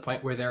yet at the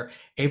point where they're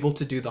able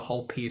to do the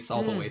whole piece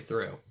all the way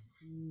through.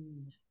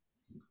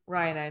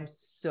 Ryan, I'm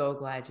so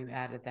glad you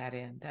added that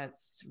in.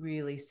 That's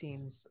really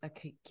seems a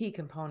key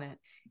component.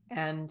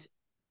 And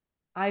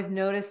I've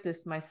noticed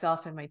this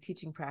myself in my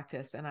teaching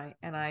practice,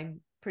 and I'm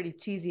pretty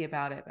cheesy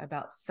about it,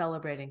 about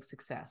celebrating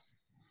success.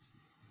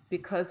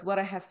 Because what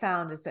I have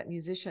found is that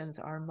musicians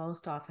are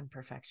most often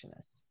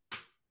perfectionists.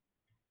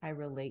 I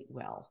relate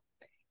well.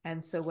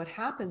 And so what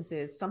happens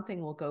is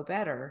something will go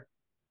better,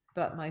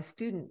 but my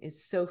student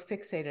is so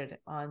fixated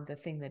on the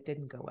thing that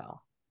didn't go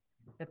well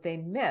that they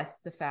miss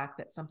the fact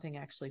that something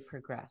actually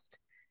progressed.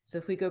 So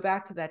if we go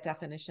back to that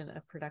definition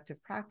of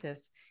productive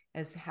practice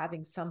as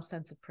having some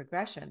sense of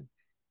progression,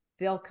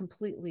 they'll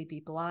completely be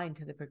blind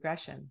to the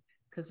progression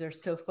because they're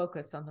so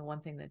focused on the one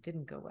thing that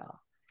didn't go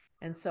well.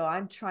 And so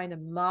I'm trying to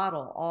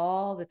model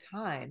all the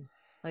time,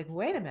 like,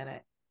 wait a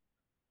minute,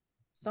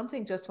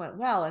 something just went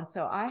well. And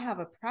so I have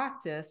a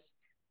practice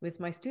with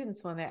my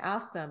students when I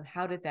ask them,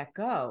 how did that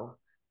go?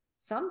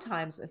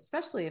 Sometimes,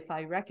 especially if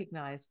I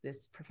recognize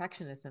this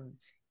perfectionism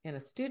in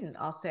a student,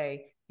 I'll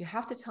say, you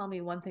have to tell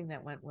me one thing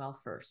that went well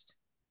first.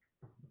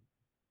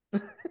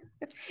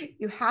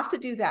 You have to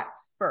do that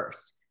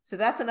first. So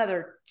that's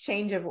another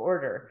change of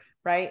order,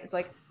 right? It's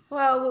like,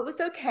 well, it was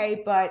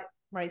okay, but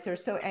right, they're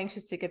so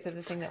anxious to get to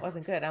the thing that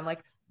wasn't good. I'm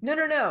like,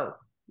 no.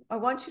 I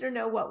want you to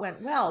know what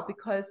went well,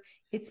 because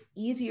it's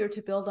easier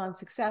to build on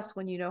success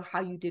when you know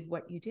how you did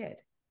what you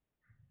did.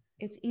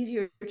 It's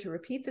easier to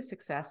repeat the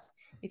success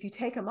if you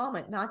take a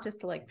moment, not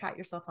just to like pat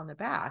yourself on the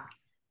back,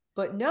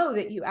 but know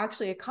that you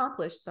actually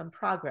accomplished some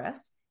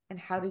progress, and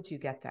how did you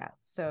get that?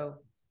 So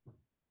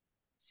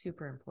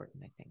super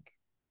important, I think.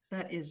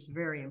 That is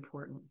very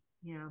important.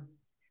 Yeah.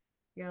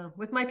 Yeah.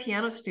 With my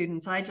piano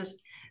students, I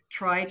just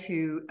try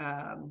to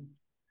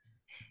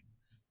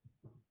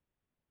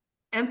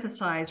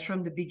emphasize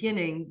from the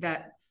beginning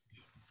that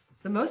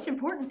the most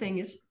important thing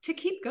is to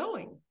keep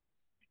going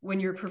when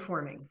you're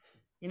performing,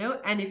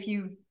 and if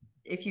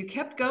you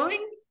kept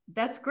going,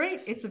 that's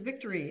great. It's a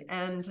victory.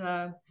 And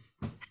now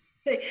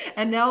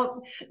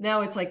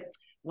it's like,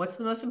 what's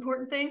the most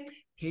important thing?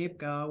 Keep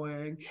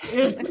going.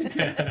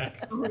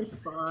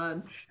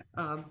 Respond.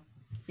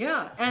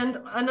 Yeah. And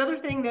another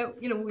thing that,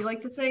 we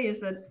like to say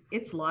is that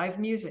it's live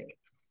music,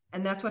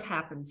 and that's what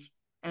happens.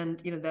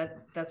 And,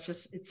 that's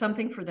just, it's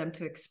something for them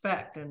to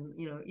expect. And,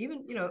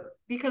 even,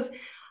 because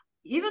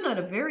even at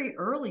a very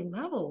early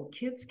level,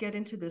 kids get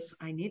into this,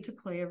 I need to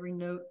play every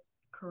note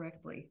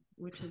correctly,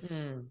 which is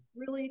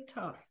really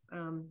tough,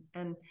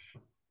 and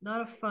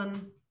not a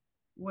fun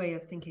way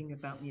of thinking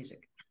about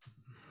music.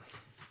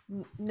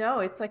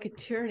 No, it's like a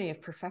tyranny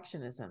of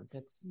perfectionism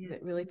that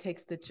really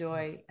takes the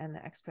joy and the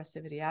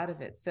expressivity out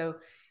of it. So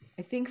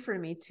I think for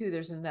me too,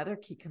 there's another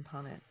key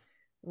component,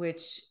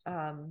 which,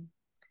 and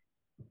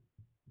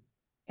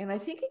I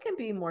think it can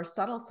be more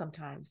subtle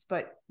sometimes,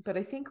 but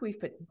I think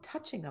we've been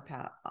touching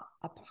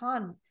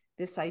upon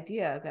this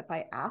idea that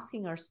by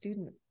asking our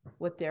student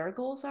what their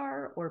goals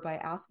are, or by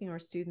asking our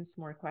students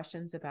more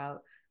questions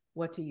about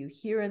what do you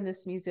hear in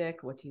this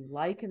music, what do you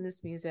like in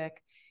this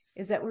music,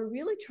 is that we're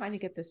really trying to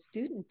get the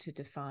student to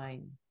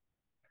define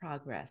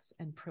progress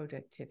and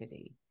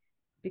productivity.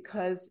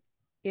 Because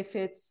if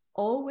it's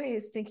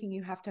always thinking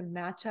you have to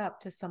match up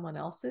to someone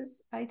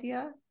else's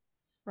idea,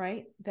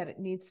 right, that it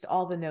needs to,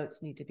 all the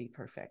notes need to be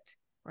perfect,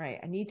 right,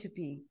 I need to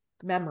be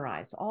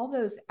memorized, all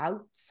those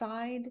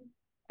outside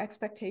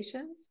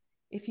expectations,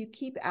 if you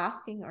keep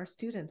asking our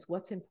students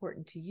what's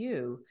important to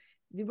you,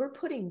 we're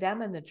putting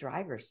them in the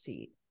driver's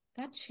seat.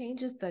 That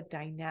changes the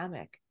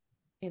dynamic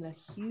in a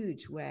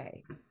huge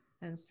way.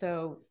 And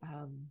so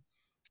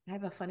I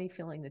have a funny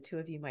feeling the two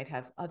of you might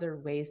have other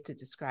ways to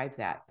describe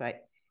that.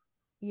 But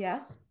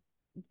yes,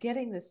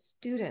 getting the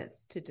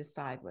students to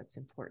decide what's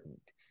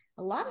important.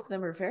 A lot of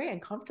them are very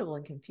uncomfortable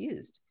and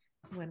confused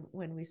when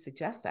we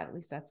suggest that. At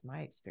least that's my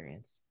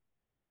experience.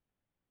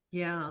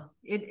 Yeah,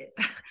 it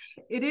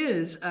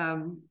is.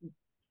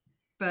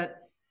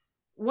 But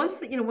once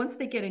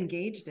they get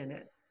engaged in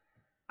it,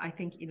 I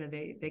think,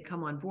 they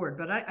come on board.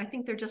 But I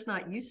think they're just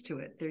not used to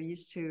it. They're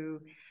used to,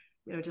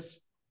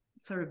 just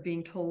sort of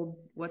being told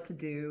what to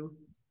do.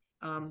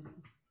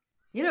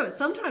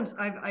 Sometimes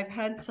I've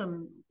had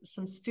some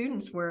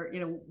students where,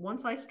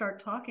 once I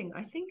start talking,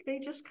 I think they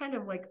just kind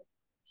of like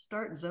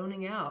start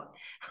zoning out.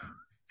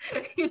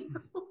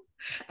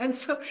 And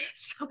so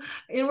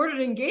in order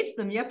to engage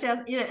them, you have to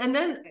ask, and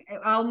then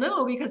I'll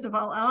know, because if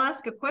I'll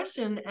ask a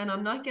question and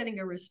I'm not getting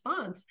a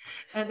response,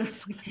 and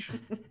it's like,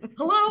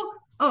 hello,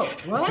 oh,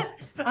 what?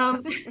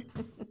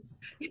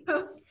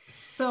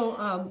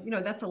 So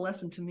that's a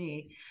lesson to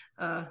me,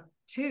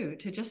 too,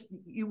 to just,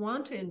 you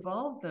want to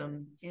involve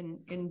them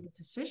in the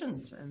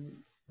decisions and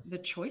the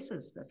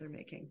choices that they're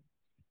making.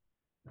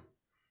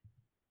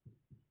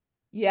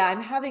 Yeah,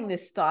 I'm having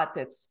this thought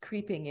that's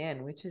creeping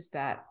in, which is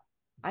that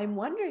I'm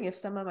wondering if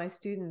some of my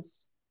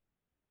students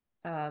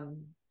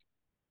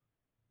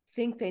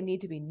think they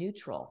need to be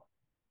neutral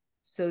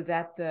so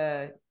that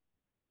the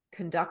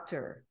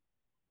conductor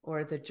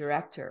or the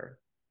director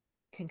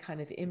can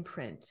kind of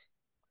imprint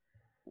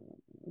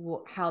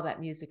how that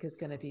music is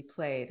going to be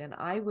played. And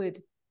I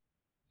would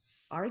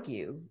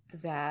argue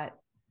that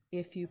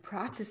if you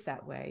practice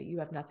that way, you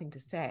have nothing to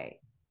say.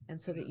 And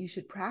so that you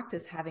should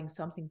practice having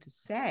something to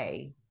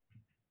say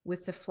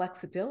with the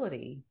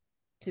flexibility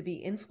to be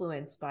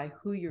influenced by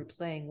who you're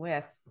playing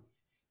with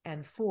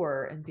and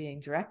for and being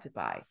directed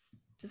by.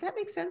 Does that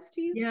make sense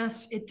to you?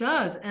 Yes, it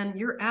does. And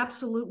you're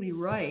absolutely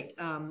right.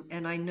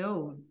 And I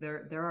know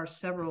there are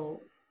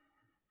several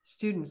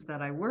students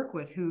that I work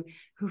with who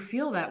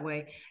feel that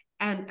way.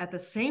 And at the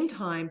same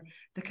time,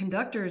 the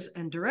conductors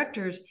and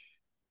directors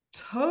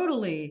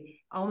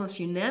totally, almost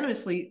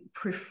unanimously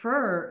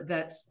prefer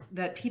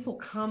that people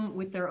come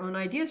with their own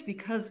ideas,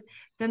 because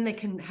then they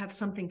can have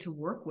something to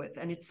work with,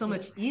 and it's so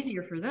much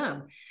easier for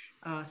them.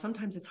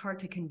 Sometimes it's hard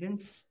to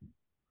convince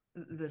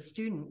the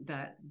student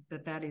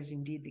that is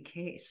indeed the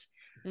case.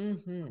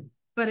 Mm-hmm.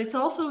 But it's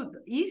also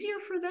easier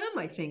for them,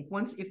 I think,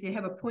 once, if they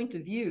have a point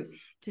of view,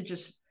 to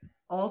just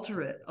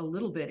alter it a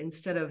little bit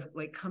instead of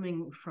like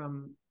coming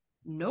from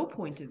no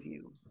point of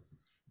view.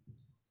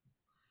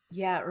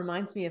 Yeah, it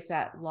reminds me of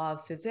that law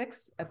of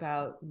physics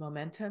about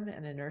momentum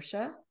and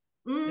inertia.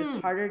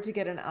 It's harder to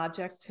get an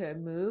object to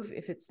move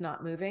if it's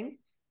not moving.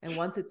 And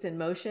once it's in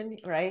motion,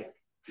 right?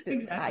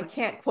 Exactly. I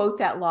can't quote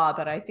that law,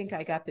 but I think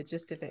I got the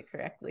gist of it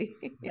correctly.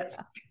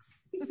 Yes.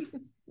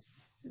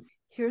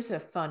 Here's a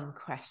fun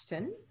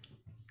question.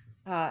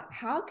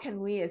 How can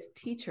we as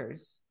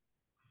teachers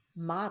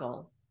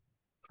model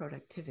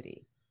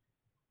productivity?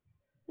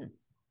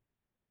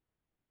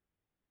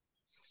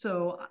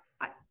 So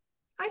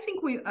I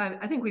think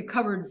we've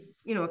covered,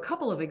 a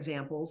couple of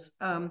examples.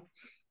 All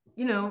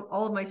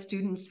of my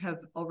students have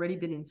already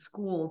been in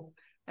school,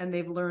 and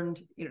they've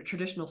learned,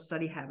 traditional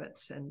study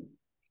habits, and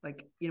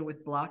like,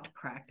 with blocked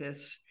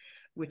practice,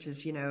 which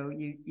is,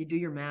 you do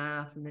your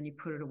math and then you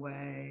put it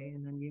away,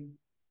 and then you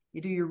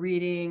do your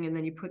reading and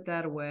then you put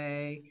that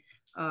away.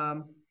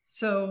 What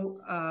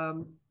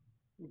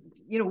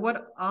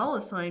I'll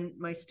assign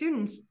my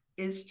students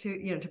is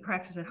to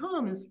practice at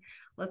home is,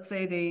 let's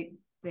say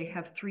they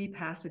have 3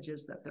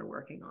 passages that they're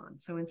working on.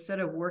 So instead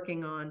of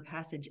working on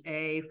passage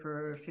A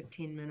for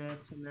 15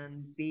 minutes and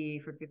then B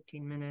for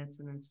 15 minutes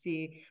and then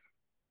C,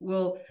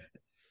 we'll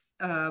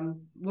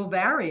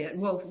vary it.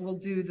 We'll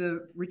do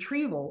the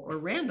retrieval or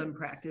random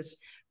practice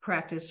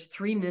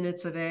 3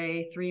 minutes of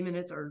A, 3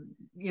 minutes, or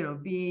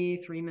B,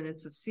 3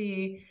 minutes of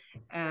C,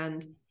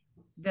 and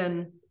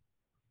then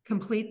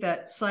complete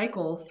that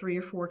cycle 3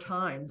 or 4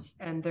 times.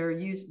 And you're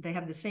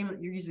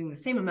using the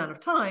same amount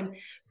of time,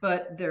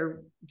 but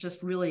they're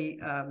just really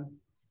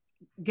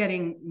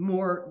getting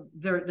more,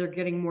 they're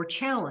getting more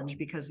challenged,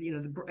 because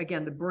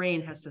the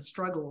brain has to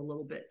struggle a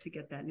little bit to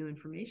get that new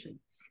information.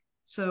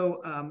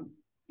 So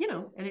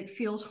and it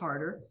feels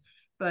harder,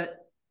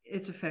 but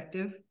it's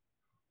effective.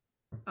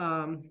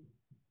 I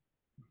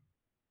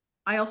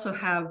also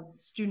have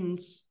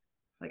students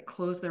like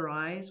close their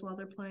eyes while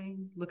they're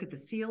playing, look at the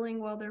ceiling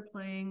while they're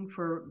playing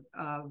for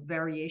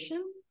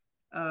variation,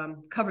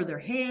 cover their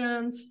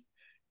hands.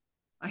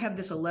 I have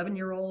this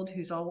 11-year-old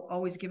who's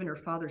always given her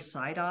father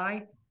side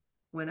eye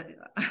when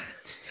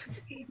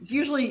it's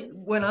usually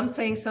when I'm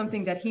saying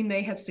something that he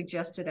may have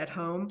suggested at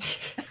home.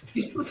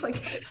 She's just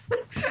like,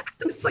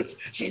 it's like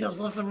she just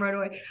looks him right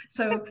away.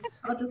 So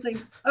I'll just say,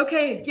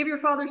 okay, give your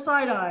father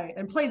side eye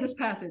and play this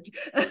passage.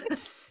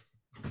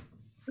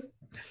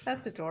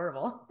 That's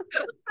adorable.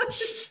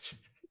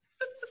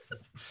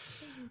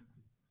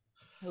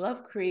 I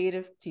love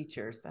creative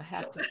teachers, I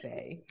have to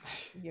say.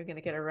 You're going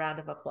to get a round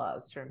of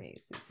applause from me,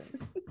 Susan.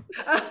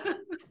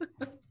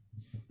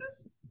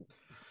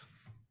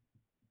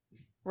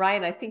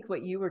 Ryan, I think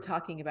what you were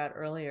talking about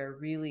earlier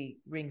really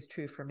rings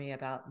true for me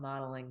about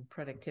modeling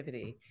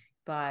productivity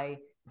by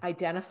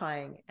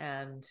identifying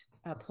and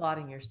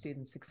applauding your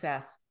students'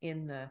 success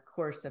in the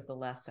course of the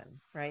lesson,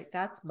 right?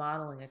 That's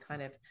modeling a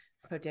kind of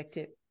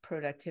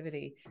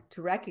productivity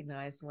to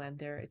recognize when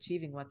they're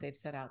achieving what they've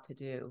set out to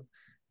do.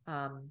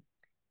 And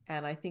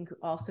I think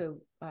also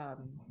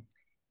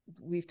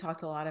we've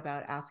talked a lot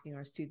about asking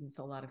our students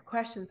a lot of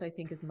questions, I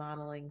think is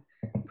modeling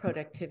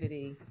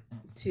productivity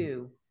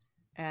too.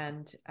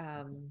 And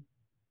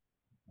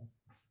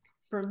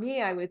for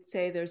me, I would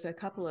say there's a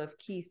couple of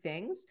key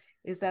things,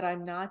 is that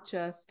I'm not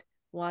just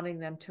wanting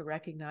them to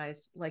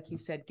recognize, like you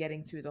said,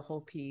 getting through the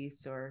whole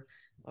piece or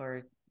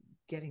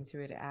getting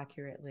through it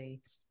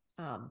accurately.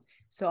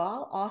 So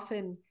I'll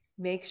often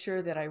make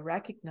sure that I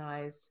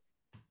recognize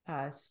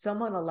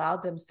someone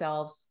allowed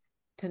themselves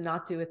to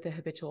not do it the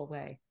habitual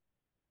way.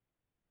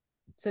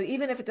 So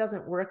even if it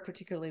doesn't work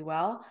particularly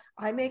well,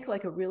 I make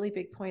like a really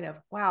big point of,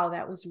 wow,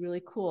 that was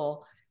really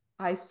cool.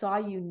 I saw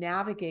you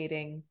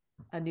navigating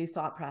a new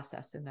thought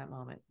process in that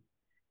moment,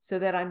 so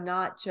that I'm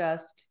not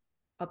just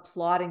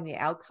applauding the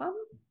outcome.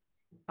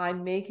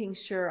 I'm making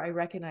sure I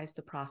recognize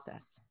the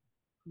process.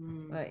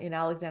 In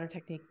Alexander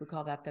technique, we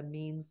call that the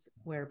means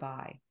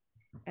whereby.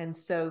 And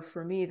so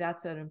for me,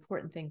 that's an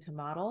important thing to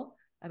model.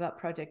 about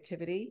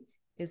productivity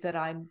is that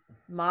I'm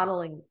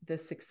modeling the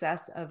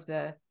success of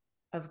the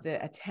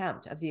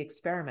attempt, of the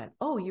experiment.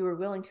 Oh, you were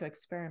willing to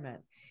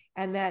experiment.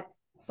 And that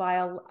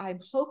I'm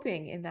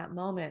hoping in that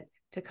moment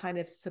to kind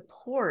of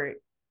support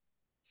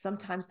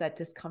sometimes that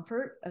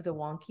discomfort of the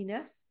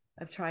wonkiness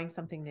of trying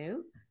something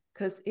new,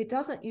 because it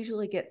doesn't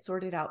usually get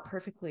sorted out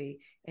perfectly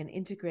and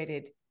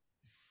integrated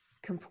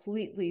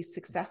completely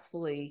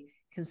successfully,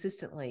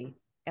 consistently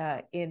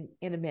in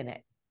a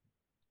minute,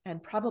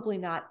 and probably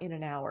not in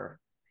an hour,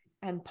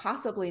 and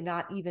possibly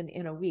not even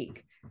in a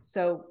week.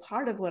 So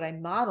part of what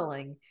I'm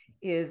modeling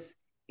is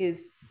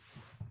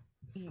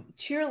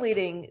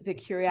cheerleading the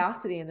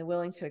curiosity and the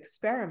willing to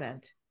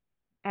experiment,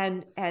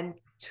 and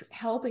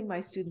helping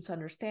my students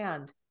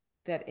understand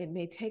that it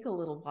may take a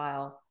little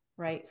while,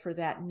 right, for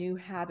that new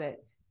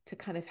habit to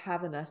kind of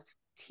have enough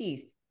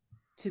teeth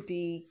to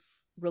be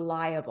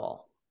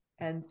reliable,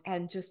 and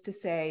just to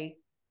say,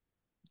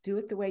 do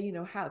it the way you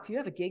know how. If you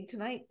have a gig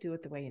tonight, do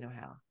it the way you know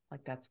how.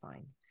 Like, that's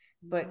fine.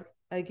 But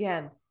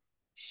again,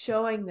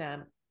 showing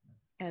them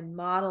and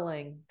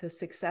modeling the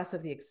success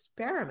of the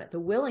experiment, the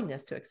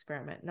willingness to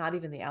experiment, not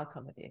even the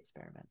outcome of the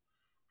experiment.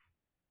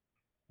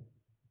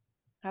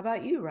 How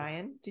about you,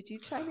 Ryan? Did you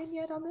chime in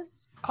yet on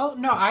this? Oh,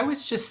 no, I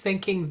was just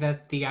thinking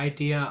that the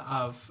idea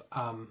of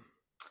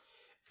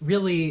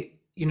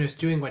really, is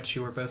doing what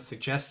you were both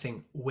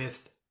suggesting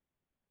with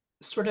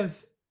sort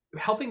of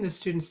helping the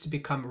students to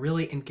become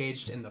really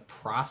engaged in the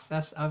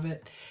process of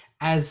it,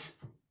 as,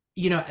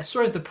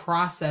 sort of the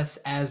process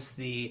as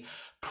the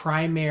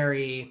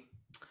primary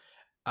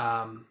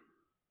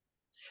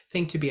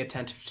thing to be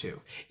attentive to,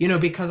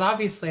 because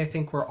obviously I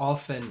think we're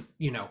often,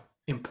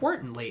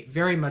 importantly,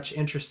 very much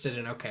interested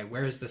in, okay,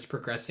 where is this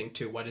progressing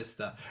to? What is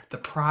the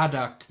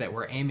product that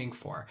we're aiming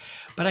for?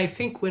 But I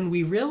think when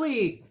we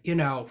really,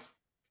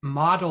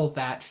 model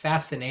that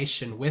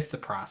fascination with the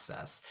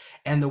process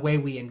and the way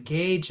we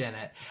engage in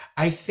it,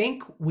 I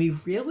think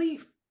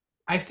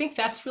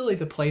that's really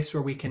the place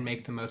where we can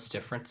make the most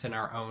difference in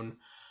our own,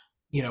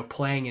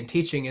 playing and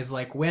teaching, is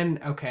like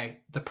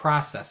the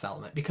process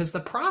element, because the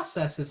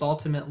process is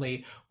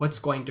ultimately what's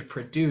going to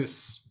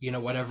produce,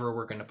 whatever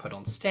we're going to put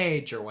on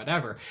stage or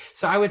whatever.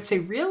 So I would say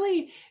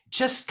really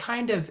just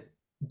kind of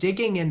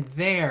digging in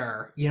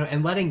there,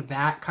 and letting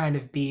that kind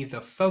of be the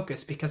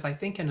focus, because I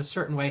think in a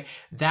certain way,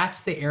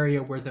 that's the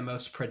area where the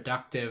most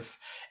productive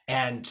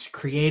and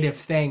creative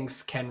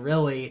things can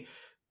really,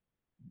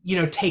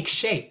 take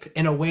shape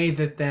in a way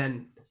that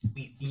then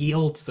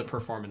yields the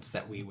performance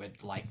that we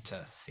would like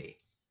to see.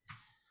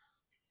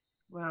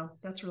 Wow,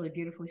 that's really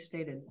beautifully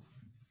stated.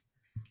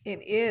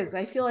 It is.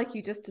 I feel like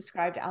you just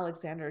described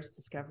Alexander's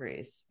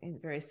discoveries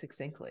very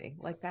succinctly.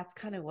 Like, that's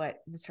kind of what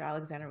Mr.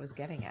 Alexander was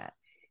getting at.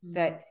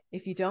 That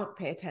if you don't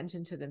pay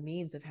attention to the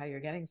means of how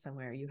you're getting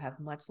somewhere, you have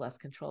much less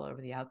control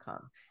over the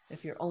outcome.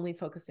 If you're only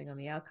focusing on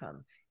the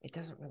outcome, it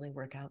doesn't really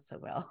work out so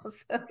well.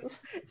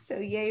 So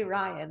yay,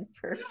 Ryan,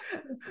 for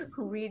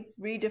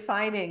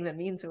redefining the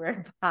means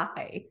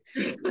whereby.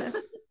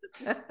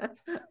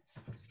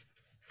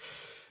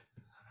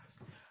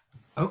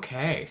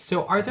 Okay,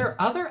 so are there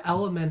other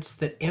elements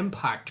that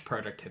impact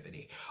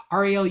productivity?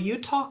 Ariel, you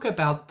talk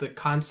about the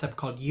concept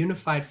called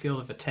unified field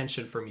of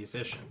attention for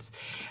musicians.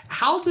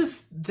 How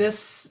does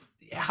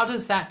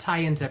that tie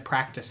into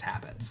practice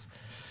habits?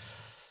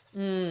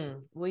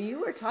 Well, you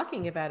were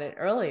talking about it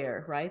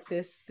earlier, right?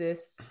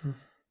 This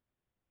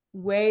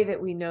way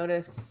that we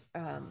notice,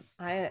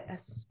 I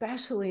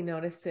especially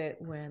notice it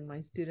when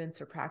my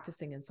students are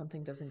practicing and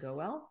something doesn't go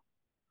well.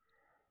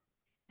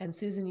 And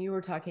Susan, you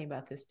were talking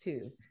about this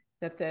too,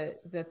 that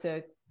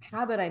the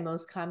habit I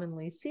most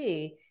commonly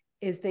see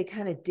is they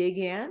kind of dig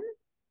in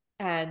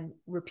and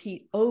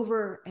repeat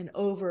over and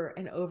over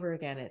and over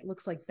again. It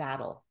looks like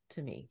battle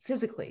to me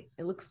physically.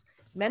 It looks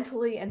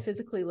mentally and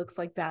physically looks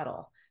like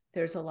battle.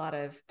 There's a lot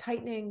of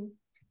tightening.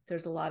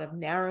 There's a lot of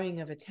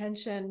narrowing of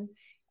attention,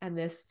 and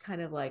this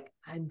kind of like,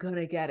 I'm going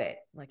to get it.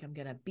 Like, I'm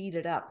going to beat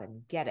it up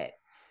and get it,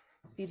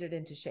 beat it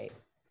into shape.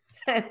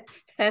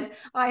 And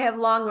I have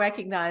long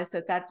recognized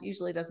that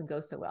usually doesn't go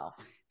so well.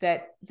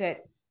 That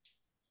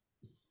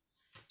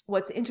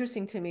what's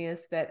interesting to me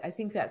is that I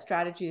think that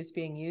strategy is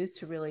being used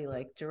to really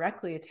like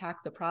directly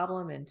attack the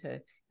problem and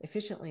to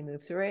efficiently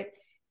move through it.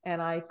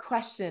 And I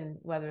question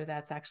whether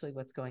that's actually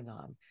what's going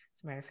on.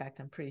 As a matter of fact,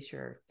 I'm pretty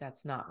sure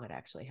that's not what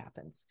actually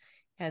happens.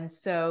 And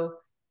so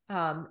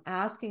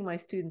asking my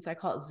students, I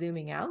call it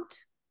zooming out,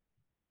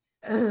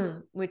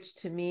 which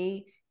to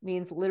me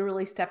means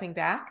literally stepping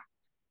back.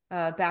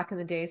 Back in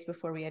the days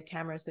before we had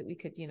cameras that we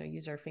could,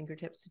 use our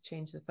fingertips to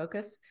change the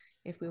focus.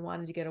 If we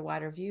wanted to get a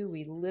wider view,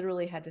 we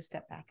literally had to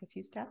step back a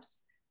few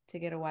steps to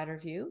get a wider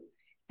view.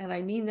 And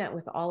I mean that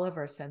with all of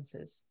our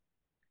senses,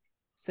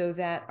 so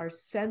that our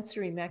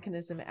sensory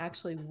mechanism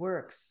actually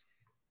works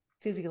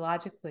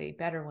physiologically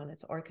better when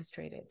it's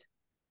orchestrated,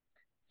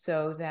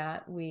 so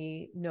that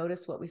we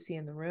notice what we see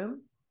in the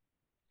room.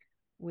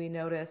 We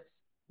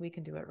notice, we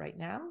can do it right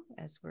now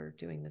as we're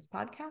doing this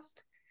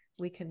podcast.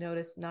 We can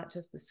notice not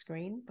just the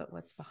screen, but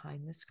what's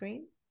behind the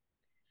screen.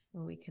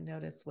 We can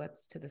notice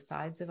what's to the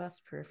sides of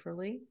us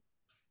peripherally.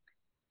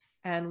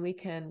 And we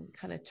can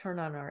kind of turn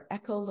on our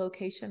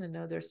echolocation and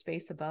know there's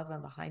space above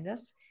and behind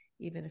us,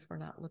 even if we're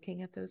not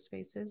looking at those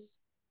spaces.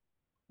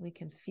 We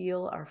can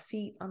feel our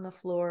feet on the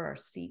floor, our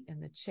seat in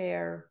the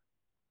chair.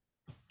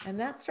 And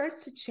that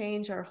starts to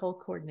change our whole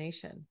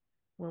coordination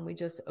when we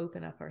just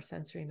open up our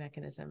sensory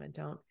mechanism and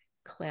don't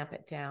clamp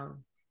it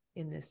down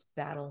in this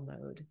battle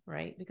mode,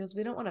 right? Because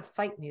we don't want to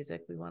fight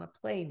music. We want to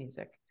play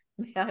music.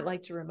 I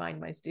like to remind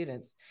my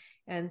students.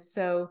 And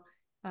so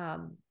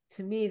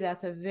to me,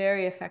 that's a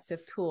very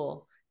effective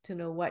tool to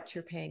know what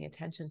you're paying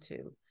attention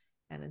to.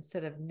 And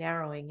instead of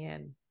narrowing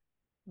in,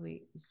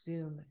 we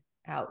zoom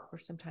out, or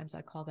sometimes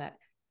I call that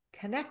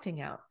connecting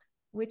out,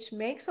 which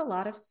makes a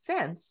lot of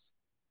sense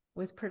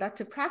with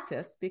productive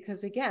practice,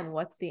 because again,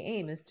 what's the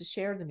aim is to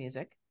share the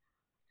music.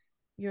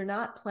 You're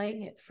not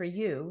playing it for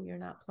you. You're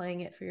not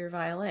playing it for your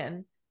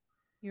violin.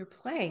 You're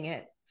playing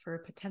it for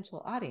a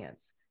potential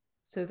audience.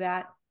 So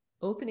that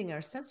opening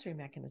our sensory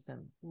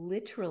mechanism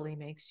literally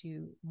makes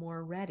you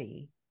more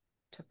ready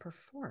to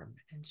perform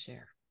and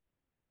share.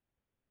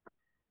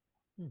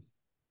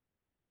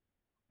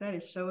 That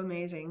is so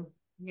amazing.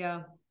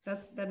 Yeah,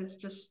 that is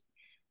just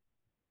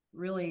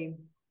really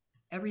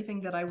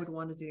everything that I would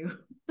want to do.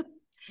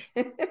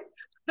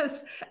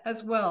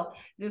 as well,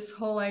 this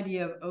whole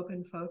idea of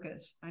open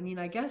focus. I mean,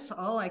 I guess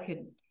all I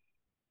could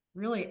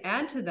really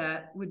add to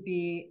that would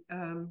be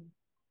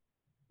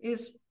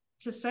is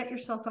to set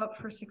yourself up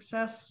for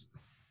success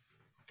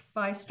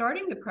by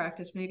starting the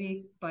practice,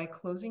 maybe by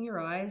closing your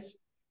eyes,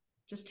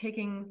 just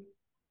taking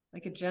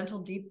like a gentle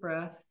deep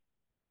breath,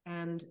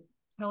 and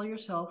tell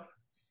yourself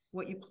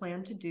what you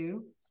plan to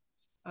do,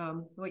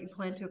 what you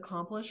plan to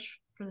accomplish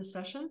for the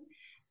session.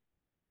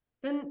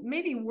 Then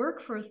maybe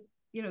work for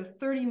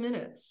 30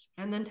 minutes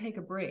and then take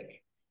a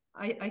break.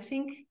 I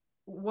think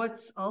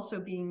what's also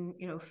being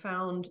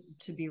found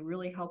to be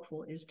really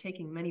helpful is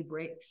taking many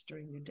breaks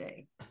during the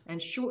day,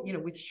 and short,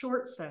 with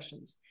short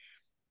sessions,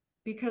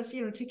 because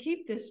to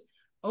keep this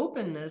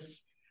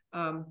openness,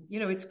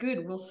 it's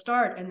good. We'll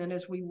start, and then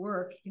as we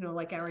work,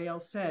 like Ariel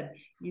said,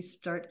 you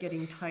start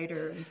getting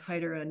tighter and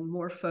tighter and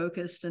more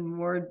focused and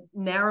more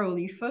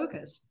narrowly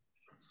focused.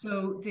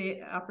 So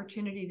the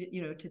opportunity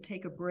to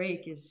take a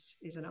break is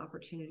an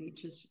opportunity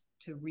just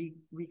to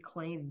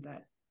reclaim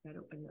that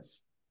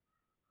openness.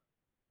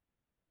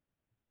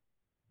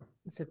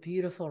 It's a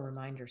beautiful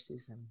reminder,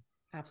 Susan.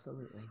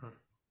 Absolutely.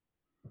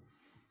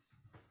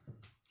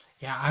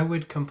 Yeah, I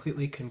would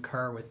completely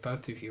concur with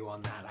both of you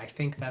on that. I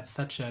think that's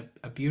such a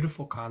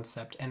beautiful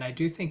concept, and I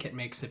do think it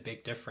makes a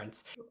big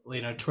difference.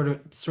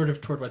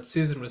 Toward what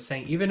Susan was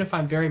saying, even if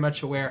I'm very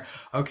much aware,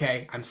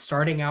 okay, I'm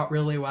starting out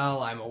really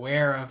well, I'm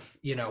aware of,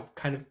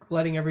 kind of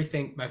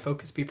letting my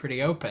focus be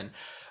pretty open.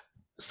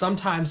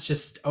 Sometimes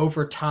just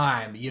over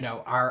time,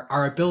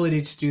 our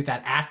ability to do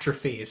that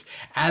atrophies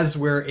as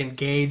we're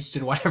engaged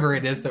in whatever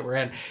it is that we're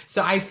in.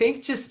 So I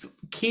think just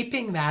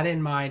keeping that in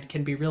mind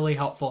can be really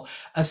helpful,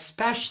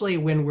 especially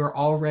when we're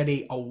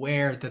already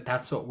aware that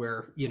that's what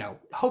we're,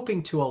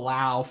 hoping to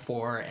allow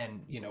for and,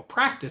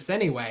 practice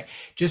anyway.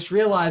 Just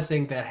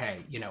realizing that,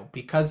 hey,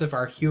 because of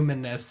our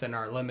humanness and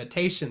our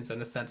limitations,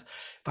 in a sense,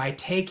 by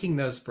taking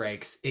those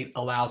breaks, it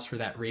allows for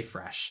that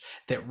refresh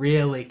that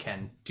really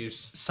can do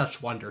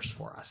such wonders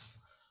for us.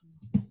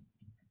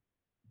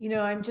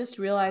 I'm just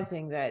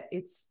realizing that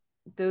it's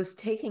those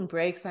taking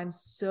breaks. I'm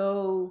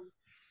so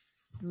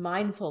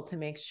mindful to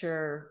make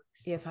sure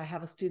if I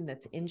have a student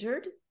that's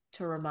injured,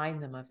 to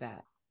remind them of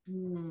that.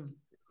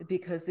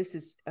 Because this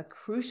is a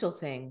crucial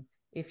thing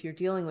if you're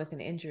dealing with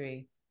an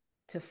injury,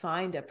 to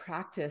find a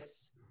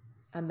practice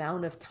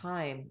amount of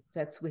time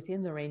that's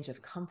within the range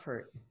of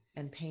comfort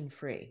and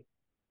pain-free.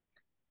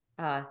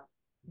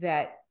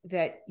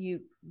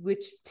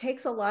 Which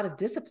takes a lot of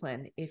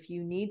discipline. If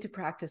you need to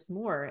practice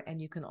more and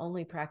you can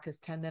only practice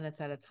 10 minutes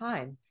at a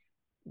time,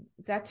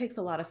 that takes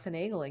a lot of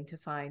finagling to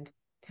find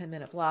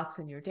 10-minute blocks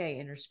in your day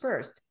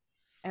interspersed.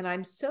 And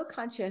I'm so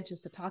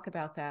conscientious to talk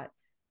about that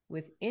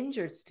with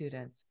injured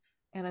students.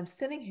 And I'm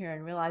sitting here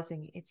and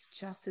realizing it's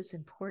just as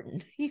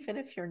important, even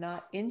if you're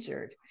not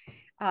injured.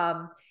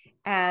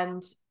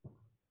 And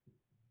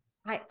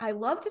I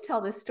love to tell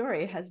this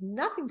story. It has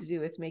nothing to do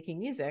with making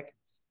music,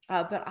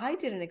 but I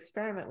did an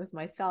experiment with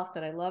myself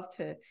that I love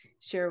to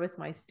share with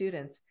my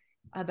students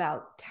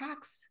about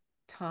tax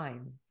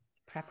time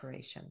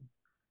preparation,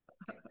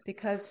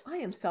 because I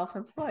am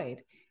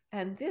self-employed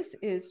and this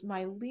is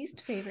my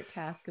least favorite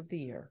task of the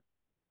year.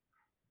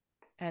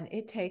 And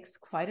it takes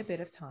quite a bit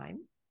of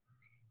time.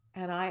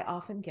 And I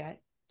often get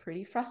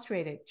pretty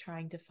frustrated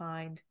trying to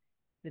find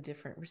the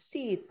different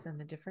receipts and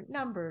the different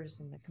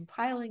numbers and the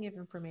compiling of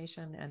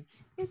information, and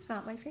it's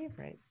not my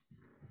favorite.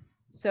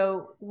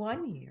 So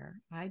one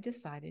year I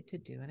decided to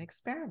do an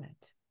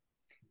experiment,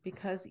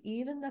 because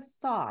even the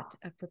thought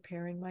of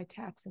preparing my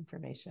tax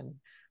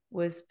information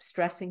was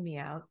stressing me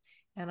out.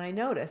 And I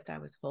noticed I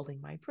was holding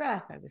my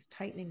breath, I was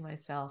tightening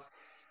myself,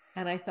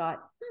 and I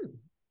thought,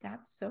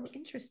 that's so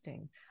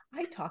interesting.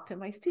 I talk to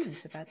my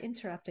students about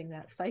interrupting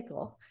that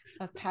cycle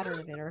of pattern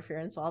of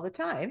interference all the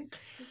time.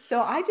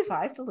 So I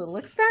devised a little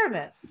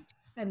experiment.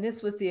 And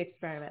this was the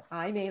experiment.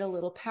 I made a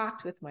little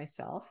pact with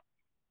myself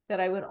that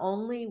I would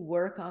only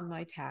work on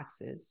my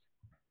taxes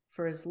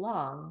for as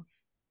long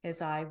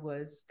as I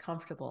was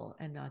comfortable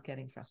and not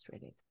getting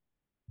frustrated.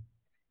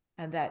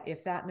 And that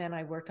if that meant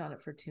I worked on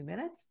it for 2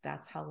 minutes,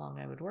 that's how long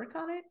I would work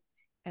on it.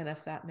 And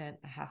if that meant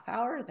a half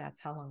hour,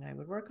 that's how long I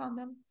would work on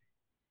them.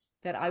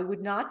 That I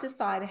would not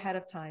decide ahead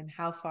of time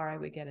how far I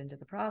would get into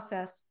the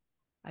process.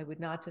 I would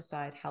not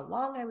decide how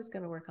long I was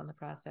going to work on the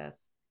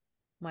process.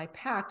 My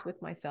pact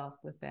with myself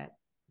was that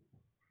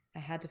I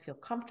had to feel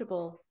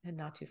comfortable and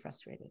not too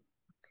frustrated.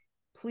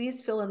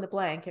 Please fill in the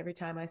blank every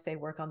time I say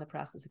work on the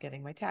process of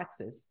getting my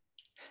taxes.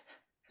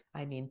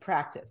 I mean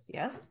practice,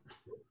 yes?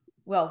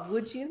 Well,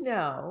 would you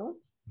know,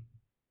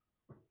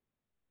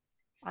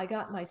 I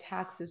got my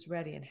taxes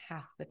ready in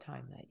half the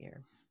time that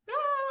year.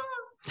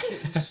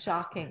 It was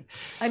shocking.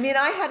 I mean,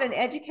 I had an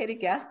educated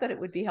guess that it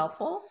would be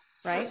helpful,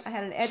 right? I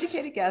had an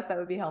educated guess that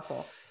would be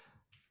helpful.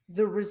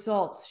 The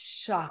results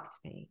shocked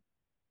me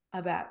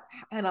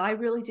and I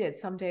really did.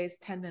 Some days,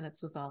 10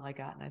 minutes was all I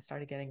got. And I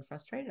started getting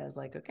frustrated. I was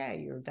like,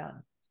 okay, you're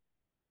done.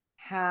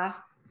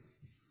 Half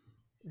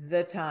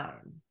the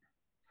time.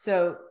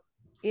 So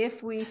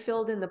if we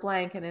filled in the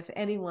blank, and if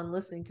anyone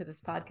listening to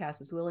this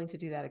podcast is willing to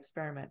do that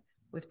experiment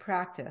with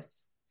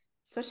practice,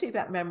 especially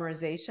about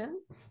memorization,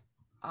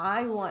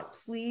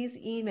 please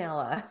email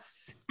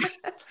us.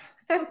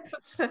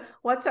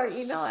 What's our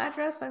email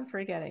address? I'm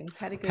forgetting.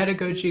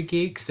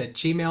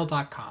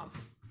 pedagogygeeks@gmail.com.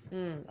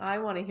 I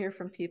want to hear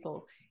from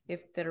people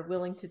that are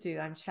willing to do.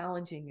 I'm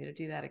challenging you to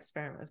do that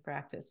experiment with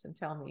practice and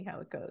tell me how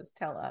it goes.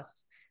 Tell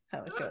us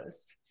how it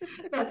goes.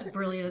 That's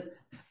brilliant.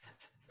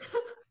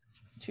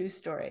 True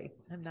story.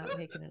 I'm not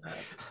making it up.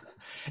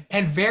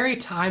 And very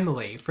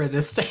timely for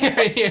this.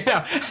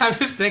 I'm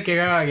just thinking,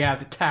 oh yeah,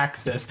 the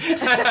taxes.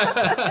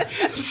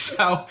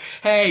 So,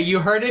 hey, you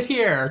heard it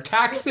here.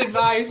 Tax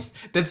advice.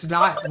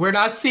 We're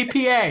not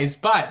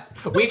CPAs, but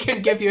we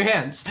can give you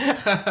hints.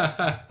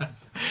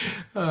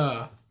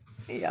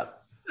 Yep.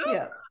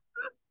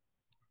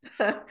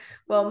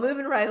 Well,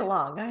 moving right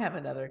along, I have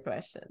another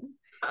question.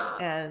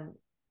 And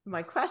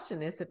my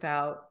question is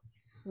about,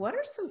 what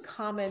are some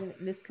common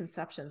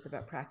misconceptions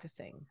about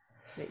practicing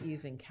that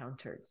you've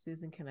encountered?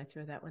 Susan, can I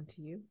throw that one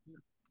to you?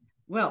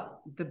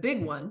 Well, the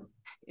big one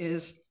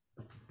is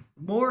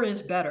more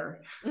is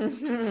better.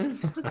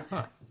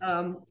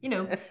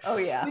 Oh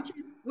yeah,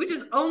 which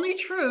is only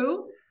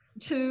true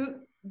to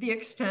the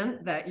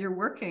extent that you're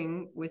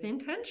working with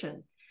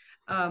intention.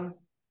 And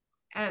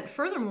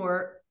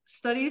furthermore,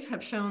 studies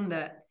have shown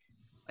that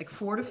like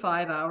 4 to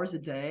 5 hours a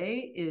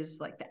day is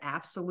like the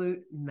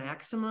absolute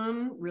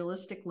maximum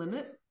realistic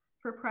limit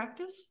for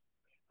practice.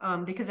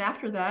 Because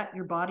after that,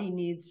 your body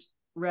needs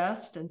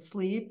rest and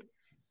sleep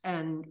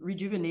and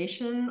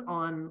rejuvenation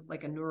on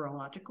like a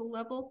neurological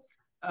level.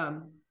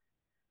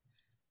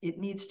 It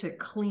needs to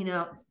clean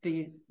out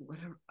the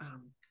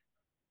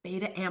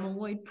beta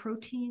amyloid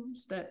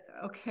proteins that,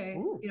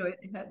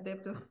 they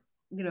have to,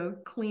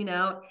 clean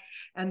out,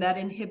 and that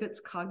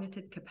inhibits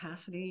cognitive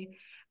capacity.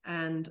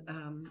 And,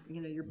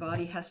 your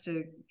body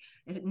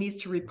it needs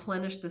to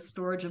replenish the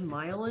storage of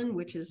myelin,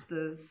 which is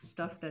the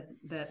stuff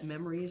that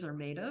memories are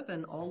made of,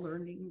 and all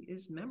learning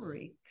is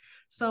memory.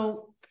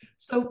 So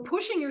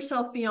pushing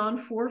yourself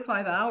beyond 4 or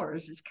 5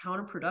 hours is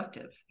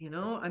counterproductive.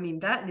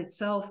 That in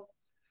itself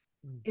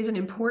is an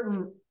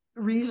important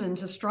reason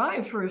to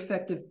strive for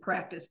effective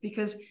practice,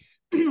 because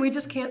we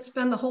just can't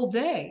spend the whole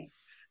day,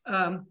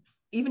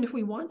 even if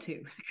we want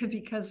to,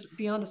 because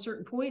beyond a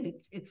certain point,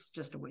 it's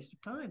just a waste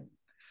of time.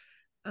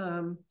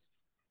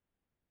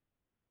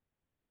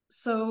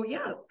 So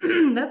yeah,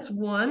 that's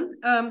one.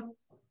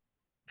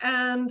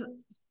 And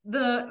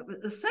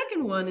the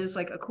second one is,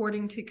 like,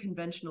 according to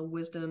conventional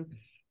wisdom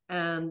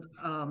and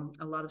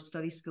a lot of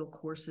study skill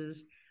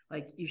courses,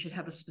 like, you should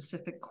have a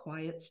specific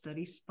quiet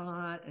study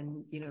spot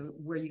and,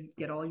 where you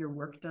get all your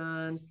work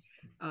done.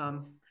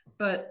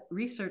 But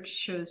research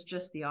shows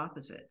just the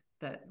opposite,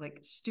 that like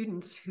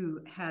students who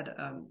had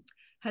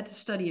to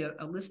study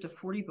a list of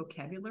 40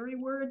 vocabulary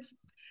words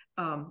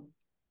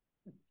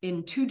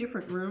in 2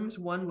 different rooms.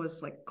 One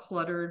was like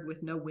cluttered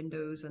with no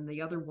windows, and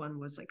the other one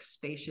was like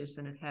spacious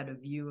and it had a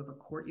view of a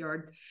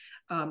courtyard.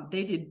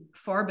 They did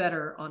far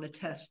better on a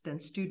test than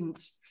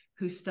students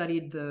who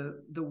studied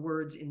the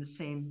words in the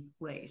same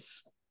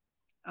place.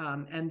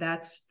 And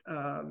that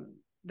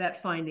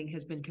finding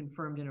has been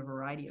confirmed in a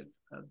variety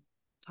of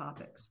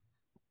topics.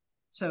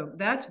 So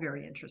that's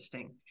very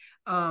interesting.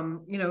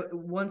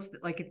 Once,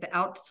 like, if the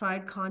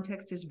outside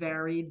context is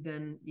varied,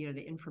 then,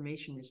 the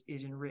information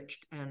is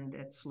enriched and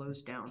it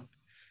slows down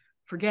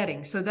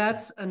forgetting. So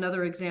that's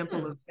another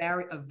example of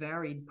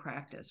varied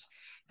practice.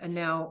 And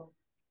now,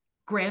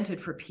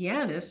 granted, for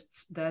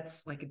pianists,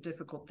 that's like a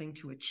difficult thing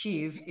to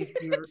achieve if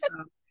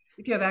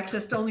you have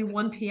access to only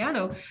one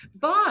piano,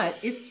 but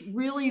it's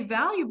really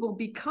valuable,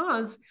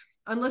 because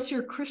unless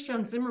you're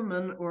Christian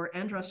Zimmerman or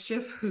Andras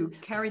Schiff, who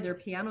carry their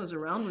pianos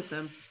around with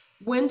them,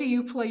 when do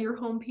you play your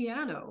home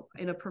piano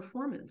in a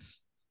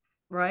performance,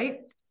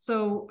 right?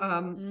 So,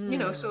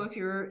 so if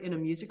you're in a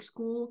music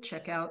school,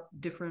 check out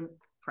different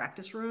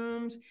practice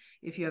rooms.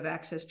 If you have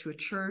access to a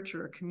church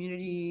or a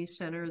community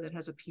center that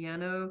has a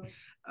piano,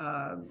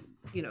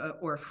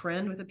 or a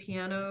friend with a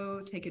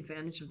piano, take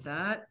advantage of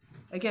that.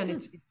 Again,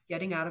 it's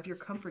getting out of your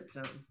comfort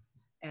zone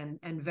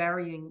and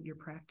varying your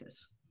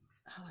practice.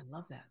 Oh, I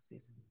love that,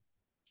 Susan.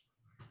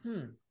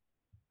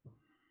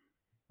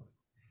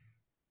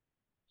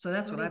 So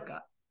that's what I've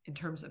got in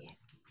terms of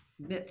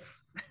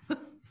myths.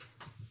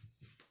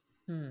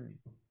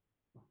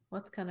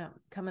 What's kind of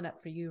coming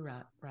up for you,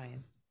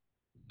 Ryan?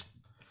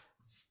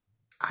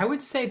 I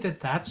would say that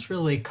that's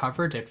really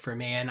covered it for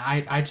me. And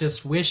I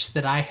just wish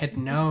that I had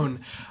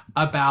known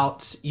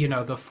about,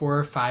 the 4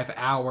 or 5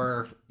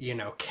 hour,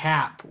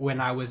 cap when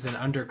I was in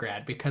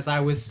undergrad, because I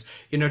was,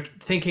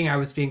 thinking I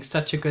was being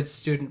such a good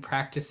student,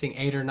 practicing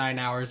 8 or 9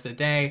 hours a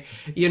day,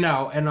 and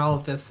all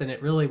of this. And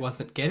it really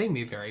wasn't getting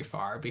me very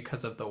far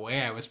because of the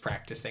way I was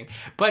practicing.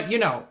 But,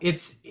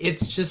 it's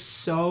just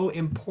so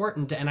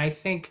important. And I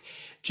think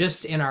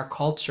just in our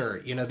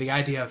culture, the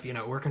idea of,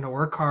 we're going to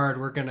work hard,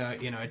 we're going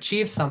to,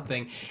 achieve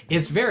something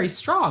is very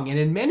strong. And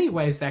in many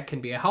ways that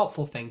can be a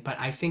helpful thing. But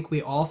I think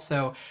we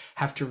also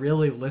have to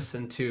really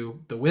listen to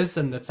the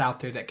wisdom that's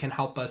out there that can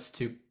help us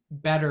to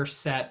better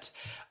set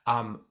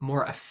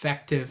more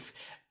effective,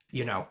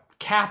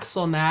 caps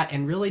on that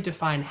and really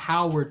define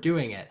how we're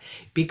doing it.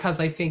 Because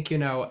I think,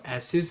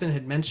 as Susan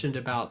had mentioned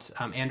about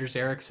Anders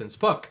Ericsson's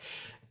book,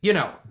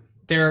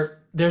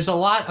 there's a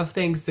lot of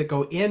things that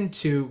go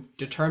into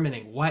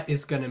determining what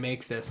is going to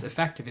make this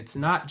effective. It's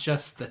not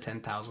just the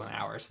 10,000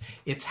 hours.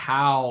 It's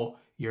how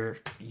you're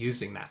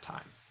using that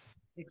time.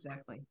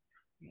 Exactly.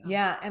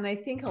 Yeah. And I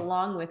think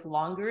along with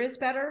longer is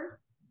better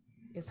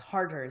is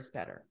harder is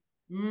better.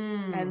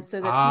 And so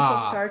that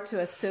people start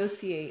to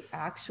associate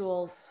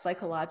actual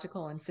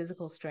psychological and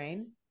physical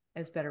strain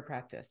as better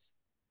practice.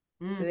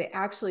 So they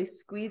actually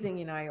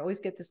squeezing, I always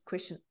get this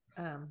question,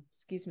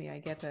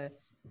 I get a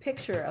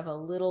picture of a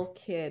little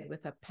kid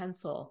with a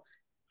pencil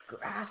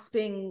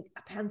grasping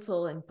a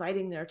pencil and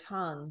biting their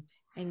tongue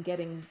and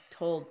getting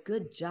told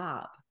good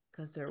job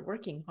because they're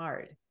working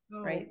hard,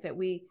 right? That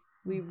we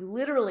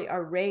literally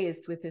are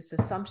raised with this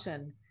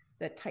assumption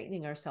that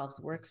tightening ourselves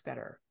works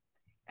better.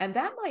 And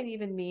that might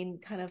even mean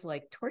kind of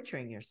like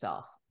torturing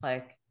yourself,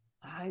 like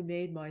I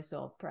made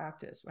myself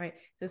practice, right?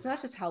 So it's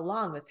not just how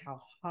long, it's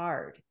how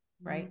hard,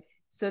 right?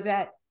 So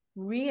that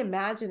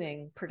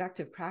reimagining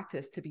productive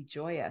practice to be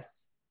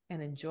joyous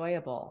and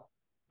enjoyable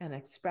and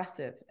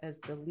expressive as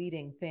the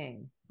leading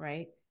thing,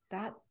 right?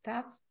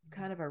 That's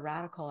kind of a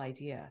radical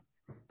idea.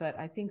 But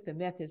I think the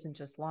myth isn't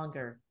just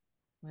longer.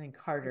 I think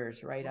harder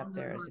is right up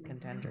there as a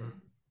contender.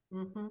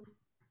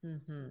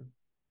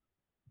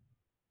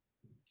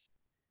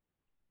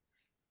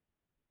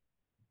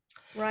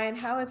 Ryan,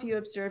 how have you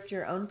observed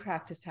your own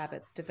practice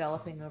habits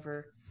developing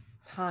over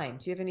time?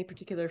 Do you have any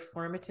particular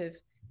formative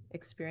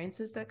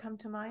experiences that come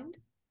to mind?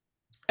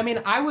 I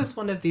mean, I was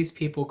one of these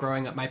people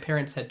growing up. My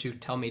parents had to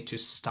tell me to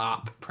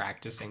stop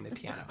practicing the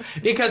piano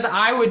because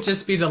I would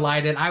just be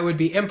delighted. I would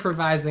be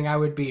improvising. I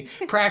would be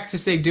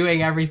practicing,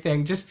 doing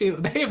everything.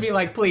 They'd be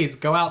like, please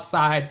go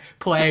outside,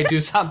 play,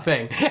 do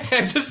something,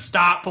 and just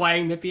stop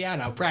playing the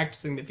piano,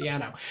 practicing the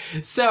piano.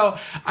 So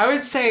I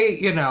would say,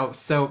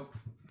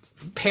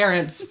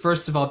 parents,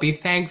 first of all, be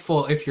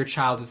thankful if your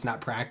child is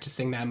not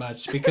practicing that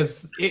much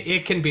because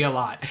it can be a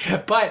lot.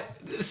 But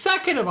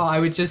second of all, I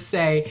would just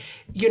say,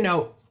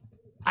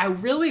 I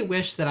really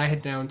wish that I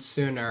had known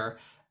sooner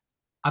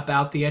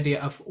about the idea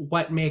of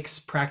what makes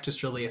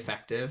practice really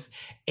effective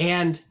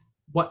and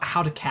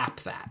how to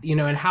cap that,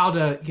 and how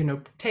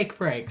to, take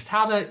breaks,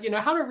 how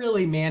to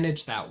really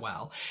manage that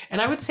well. And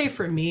I would say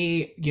for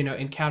me,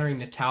 encountering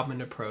the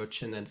Taubman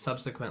approach and then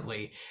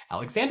subsequently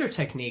Alexander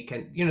technique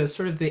and,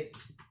 sort of the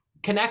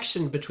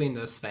connection between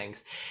those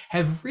things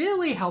have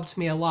really helped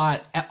me a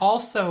lot.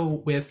 Also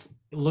with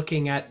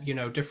looking at,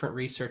 different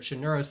research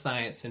in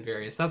neuroscience and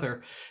various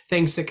other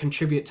things that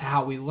contribute to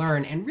how we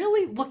learn, and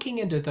really looking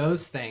into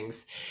those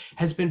things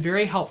has been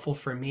very helpful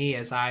for me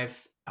as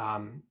I've,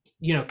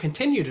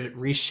 continue to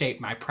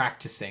reshape my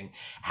practicing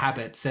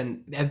habits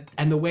and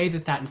the way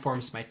that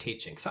informs my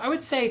teaching. So I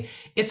would say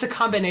it's a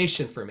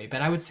combination for me,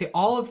 but I would say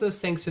all of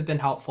those things have been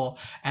helpful,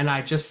 and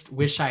I just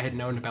wish I had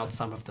known about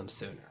some of them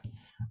sooner.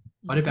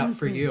 What about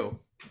for you?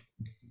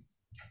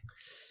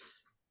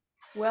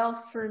 Well,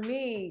 for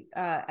me,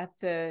 at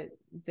the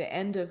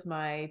end of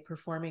my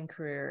performing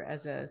career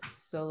as a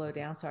solo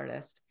dance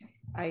artist,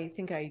 I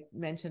think I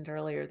mentioned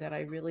earlier that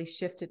I really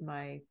shifted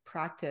my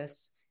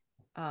practice.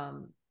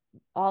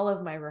 All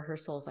of my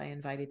rehearsals, I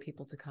invited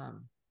people to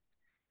come.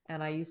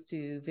 And I used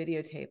to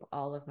videotape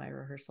all of my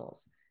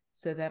rehearsals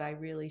so that I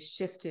really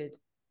shifted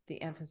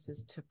the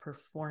emphasis to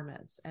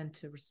performance and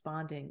to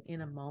responding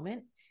in a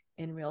moment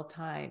in real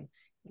time,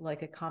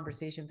 like a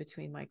conversation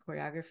between my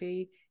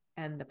choreography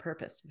and the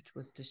purpose, which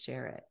was to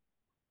share it.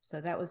 So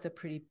that was a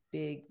pretty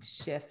big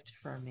shift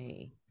for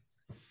me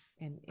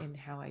in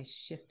how I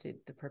shifted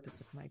the purpose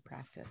of my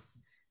practice.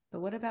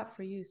 But what about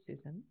for you,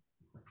 Susan?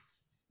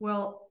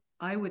 Well,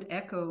 I would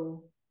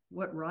echo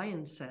what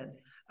Ryan said.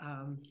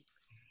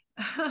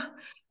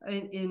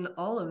 in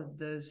all of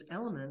those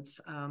elements.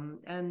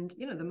 And,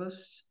 the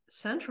most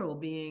central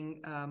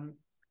being,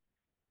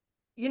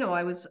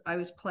 I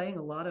was playing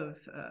a lot of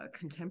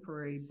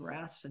contemporary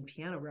brass and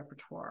piano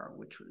repertoire,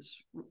 which was,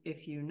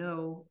 if you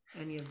know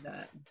any of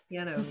that,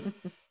 piano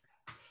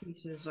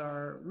pieces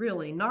are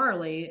really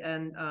gnarly.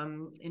 And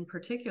in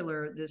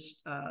particular,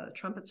 this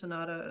trumpet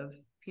sonata of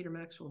Peter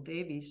Maxwell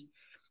Davies,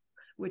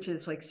 which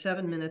is like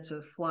 7 minutes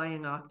of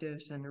flying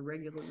octaves and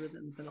irregular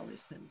rhythms and all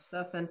this kind of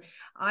stuff. And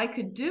I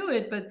could do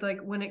it, but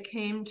like when it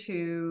came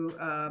to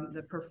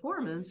the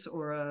performance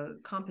or a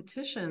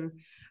competition,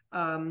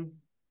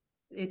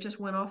 it just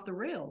went off the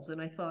rails. And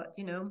I thought,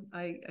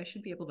 I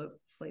should be able to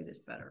play this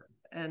better.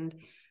 And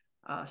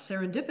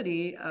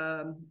serendipity,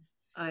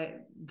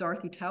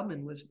 Dorothy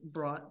Taubman was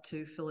brought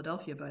to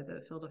Philadelphia by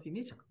the Philadelphia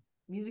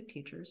Music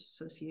Teachers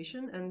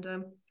Association.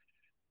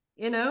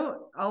 And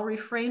I'll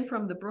refrain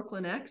from the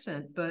Brooklyn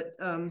accent, but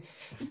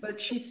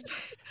she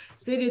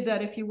stated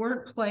that if you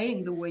weren't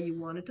playing the way you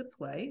wanted to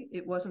play,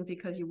 it wasn't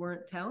because you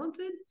weren't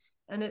talented,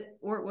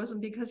 or it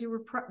wasn't because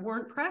you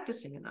weren't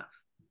practicing enough,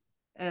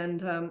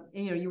 and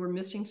you were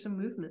missing some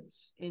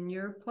movements in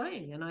your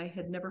playing. And I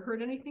had never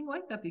heard anything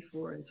like that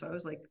before, and so I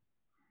was like,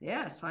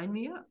 yeah, sign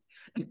me up.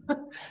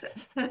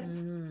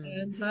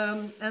 And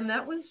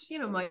that was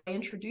my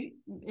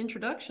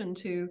introduction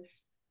to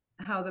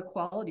how the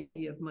quality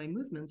of my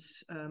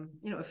movements,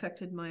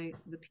 affected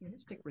the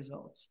pianistic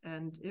results.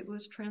 And it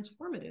was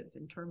transformative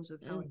in terms of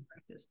how I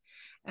practiced.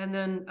 And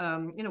then,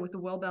 with the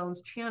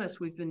well-balanced pianist,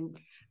 we've been,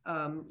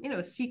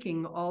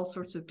 seeking all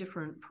sorts of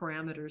different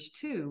parameters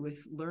too,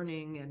 with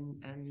learning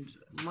and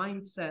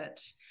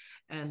mindset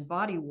and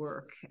body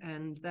work.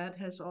 And that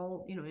has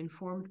all,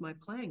 informed my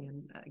playing.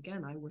 And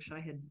again, I wish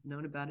I had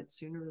known about it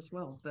sooner as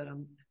well, but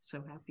I'm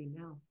so happy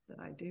now that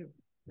I do.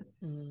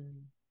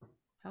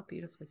 How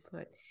beautifully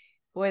put.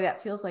 Boy,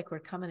 that feels like we're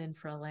coming in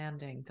for a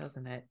landing,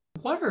 doesn't it?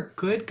 What are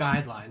good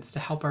guidelines to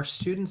help our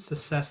students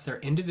assess their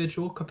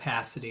individual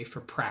capacity for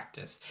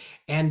practice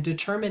and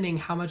determining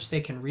how much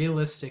they can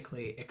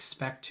realistically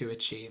expect to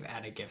achieve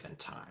at a given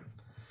time?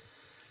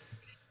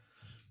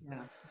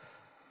 Yeah.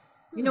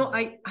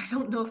 I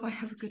don't know if I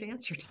have a good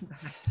answer to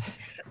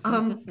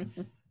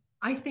that.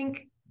 I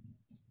think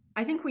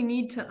we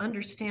need to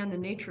understand the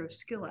nature of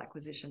skill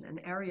acquisition. And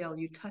Ariel,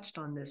 you touched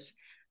on this,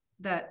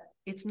 that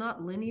it's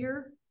not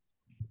linear.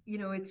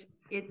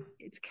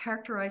 It's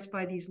characterized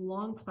by these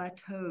long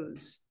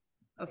plateaus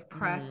of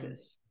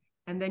practice,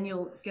 and then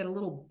you'll get a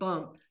little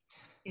bump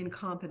in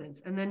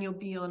competence, and then you'll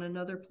be on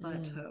another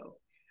plateau,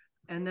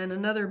 and then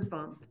another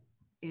bump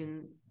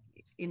in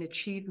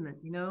achievement.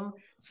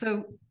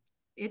 So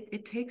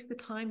it takes the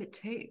time it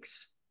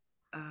takes.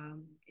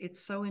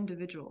 It's so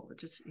individual. It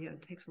just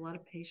it takes a lot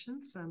of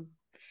patience.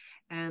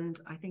 And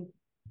I think,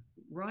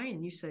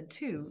 Ryan, you said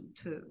too,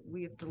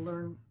 we have to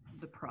learn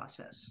the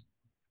process.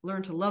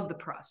 Learn to love the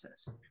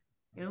process,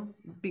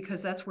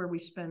 because that's where we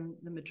spend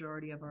the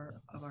majority of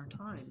our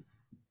time.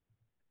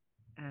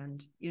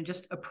 And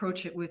just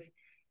approach it with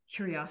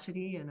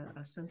curiosity and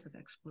a sense of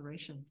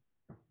exploration.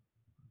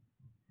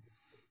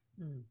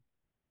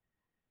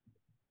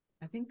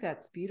 I think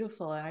that's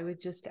beautiful. And I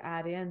would just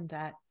add in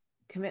that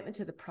commitment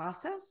to the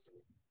process,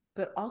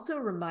 but also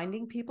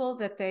reminding people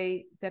that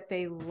they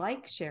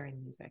like sharing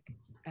music,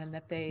 and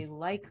that they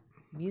like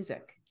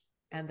music,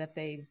 and that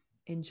they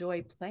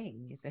enjoy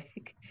playing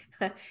music.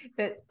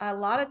 That a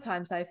lot of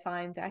times I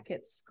find that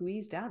gets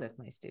squeezed out of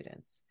my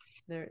students.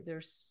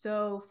 They're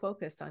so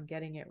focused on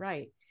getting it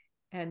right,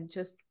 and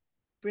just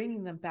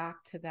bringing them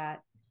back to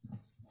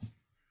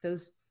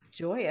those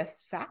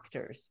joyous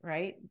factors,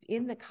 right,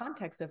 in the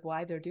context of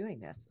why they're doing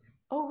this.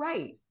 Oh,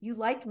 right, you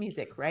like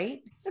music,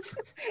 right?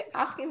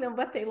 Asking them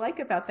what they like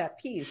about that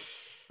piece,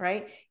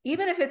 right?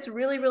 Even if it's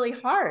really, really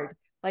hard,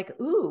 like,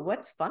 ooh,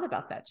 what's fun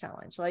about that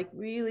challenge? Like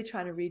really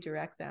trying to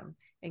redirect them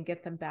and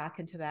get them back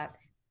into that.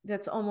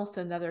 That's almost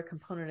another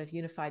component of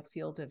unified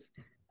field of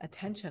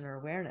attention or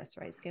awareness,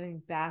 right? It's getting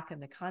back in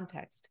the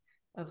context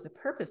of the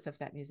purpose of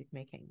that music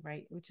making,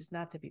 right? Which is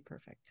not to be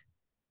perfect.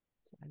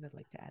 So I would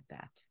like to add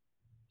that.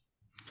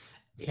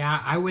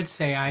 Yeah, I would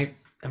say I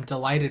am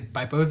delighted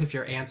by both of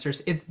your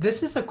answers.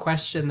 This is a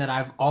question that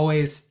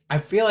I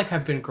feel like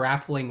I've been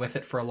grappling with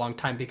it for a long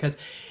time, because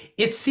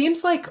it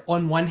seems like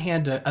on one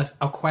hand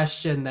a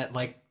question that,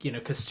 like,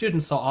 because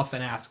students will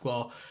often ask,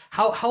 well,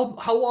 how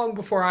long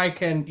before I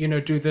can,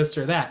 do this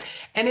or that?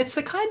 And it's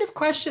the kind of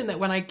question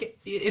that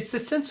it's the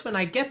sense when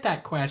I get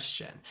that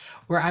question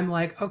where I'm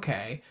like,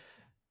 okay,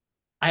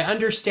 I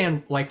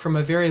understand, like, from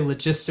a very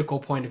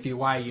logistical point of view,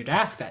 why you'd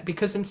ask that,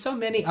 because in so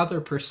many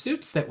other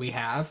pursuits that we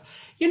have,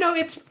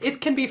 it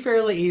can be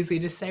fairly easy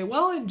to say,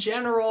 well, in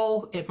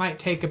general, it might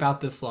take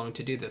about this long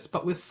to do this.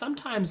 But with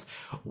sometimes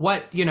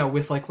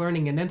with like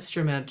learning an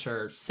instrument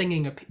or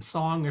singing a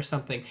song or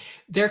something,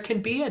 there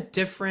can be a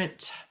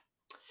different,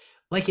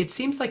 like, it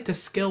seems like the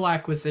skill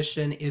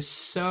acquisition is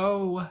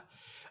so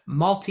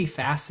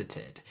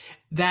multifaceted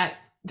that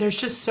there's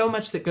just so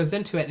much that goes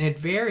into it, and it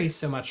varies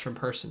so much from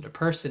person to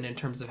person in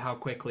terms of how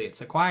quickly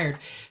it's acquired.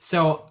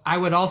 So I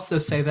would also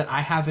say that I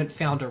haven't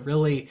found a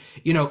really,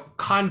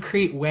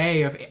 concrete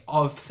way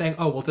of saying,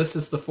 oh, well, this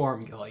is the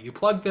formula. You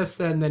plug this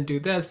in, then do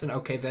this, and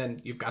okay,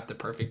 then you've got the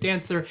perfect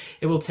answer.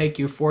 It will take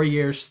you 4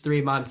 years,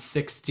 3 months,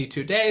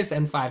 62 days,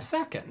 and 5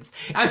 seconds.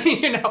 I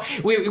mean,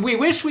 we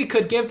wish we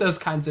could give those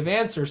kinds of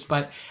answers,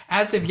 but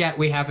as of yet,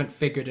 we haven't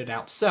figured it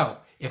out. So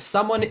if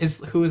someone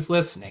who is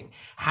listening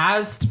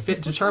has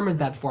determined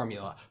that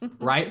formula,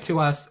 write to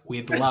us.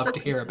 We'd love to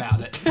hear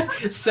about it.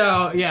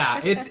 So yeah,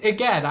 it's,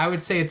 again, I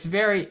would say it's a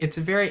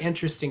very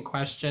interesting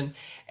question,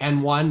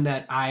 and one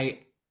that I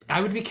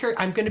would be curious.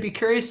 I'm going to be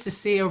curious to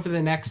see over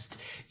the next,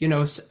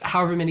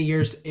 however many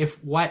years,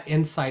 if what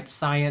insights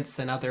science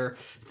and other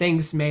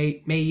things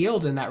may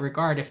yield in that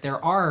regard, if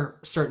there are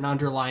certain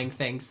underlying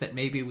things that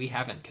maybe we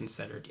haven't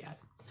considered yet.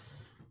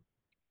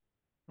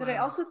 But I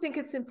also think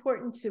it's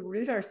important to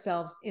root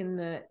ourselves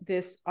in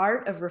this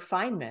art of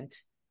refinement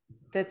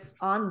that's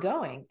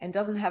ongoing and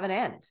doesn't have an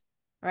end,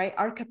 right?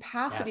 Our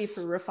capacity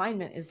for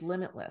refinement is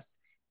limitless.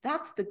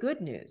 That's the good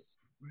news.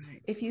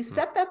 Right. If you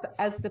set that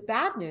as the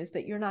bad news,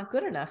 that you're not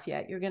good enough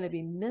yet, you're going to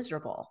be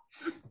miserable.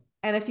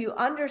 And if you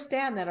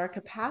understand that our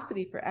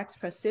capacity for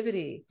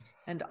expressivity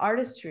and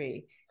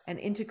artistry and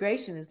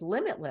integration is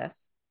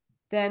limitless,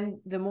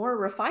 then the more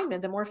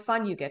refinement, the more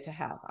fun you get to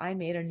have. I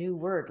made a new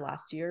word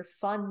last year,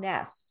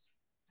 funness,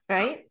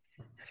 right?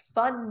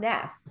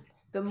 Funness.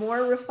 The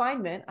more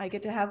refinement, I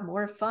get to have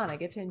more fun. I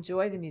get to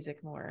enjoy the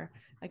music more.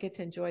 I get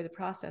to enjoy the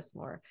process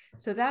more.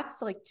 So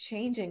that's like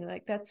changing,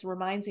 like that's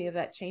reminds me of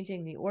that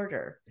changing the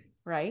order,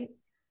 right?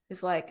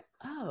 It's like,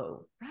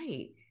 oh,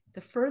 right. The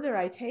further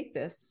I take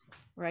this,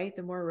 right,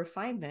 the more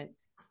refinement,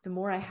 the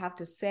more I have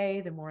to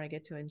say, the more I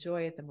get to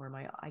enjoy it, the more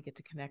I get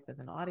to connect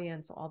with an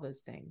audience, all those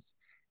things.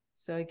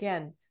 So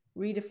again,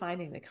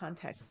 redefining the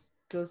context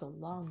goes a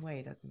long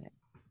way, doesn't it?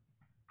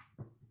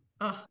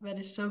 Oh, that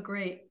is so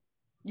great.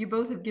 You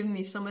both have given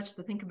me so much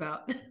to think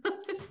about.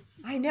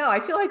 I know. I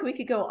feel like we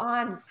could go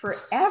on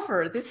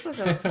forever. This was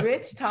a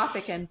rich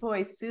topic. And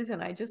boy,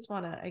 Susan, I just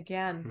want to,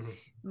 again,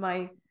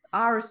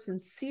 our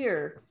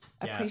sincere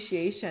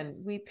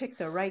appreciation. We picked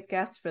the right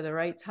guest for the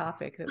right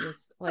topic. That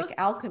was like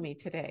alchemy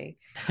today.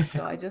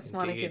 So I just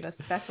want to give a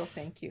special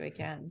thank you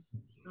again.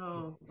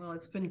 Oh, well,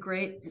 it's been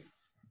great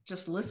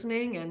just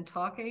listening and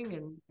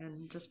talking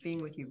and just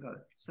being with you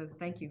both. So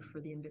thank you for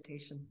the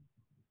invitation.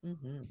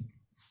 Mm-hmm.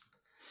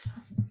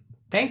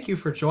 Thank you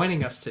for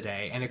joining us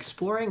today and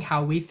exploring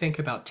how we think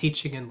about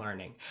teaching and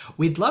learning.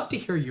 We'd love to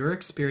hear your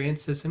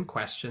experiences and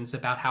questions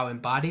about how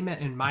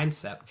embodiment and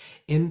mindset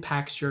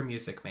impacts your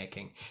music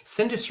making.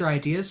 Send us your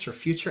ideas for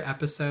future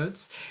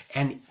episodes,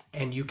 and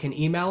you can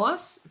email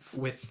us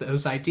with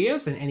those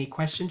ideas and any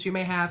questions you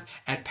may have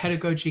at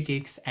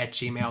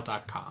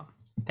pedagogygeeks@gmail.com.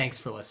 Thanks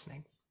for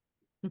listening.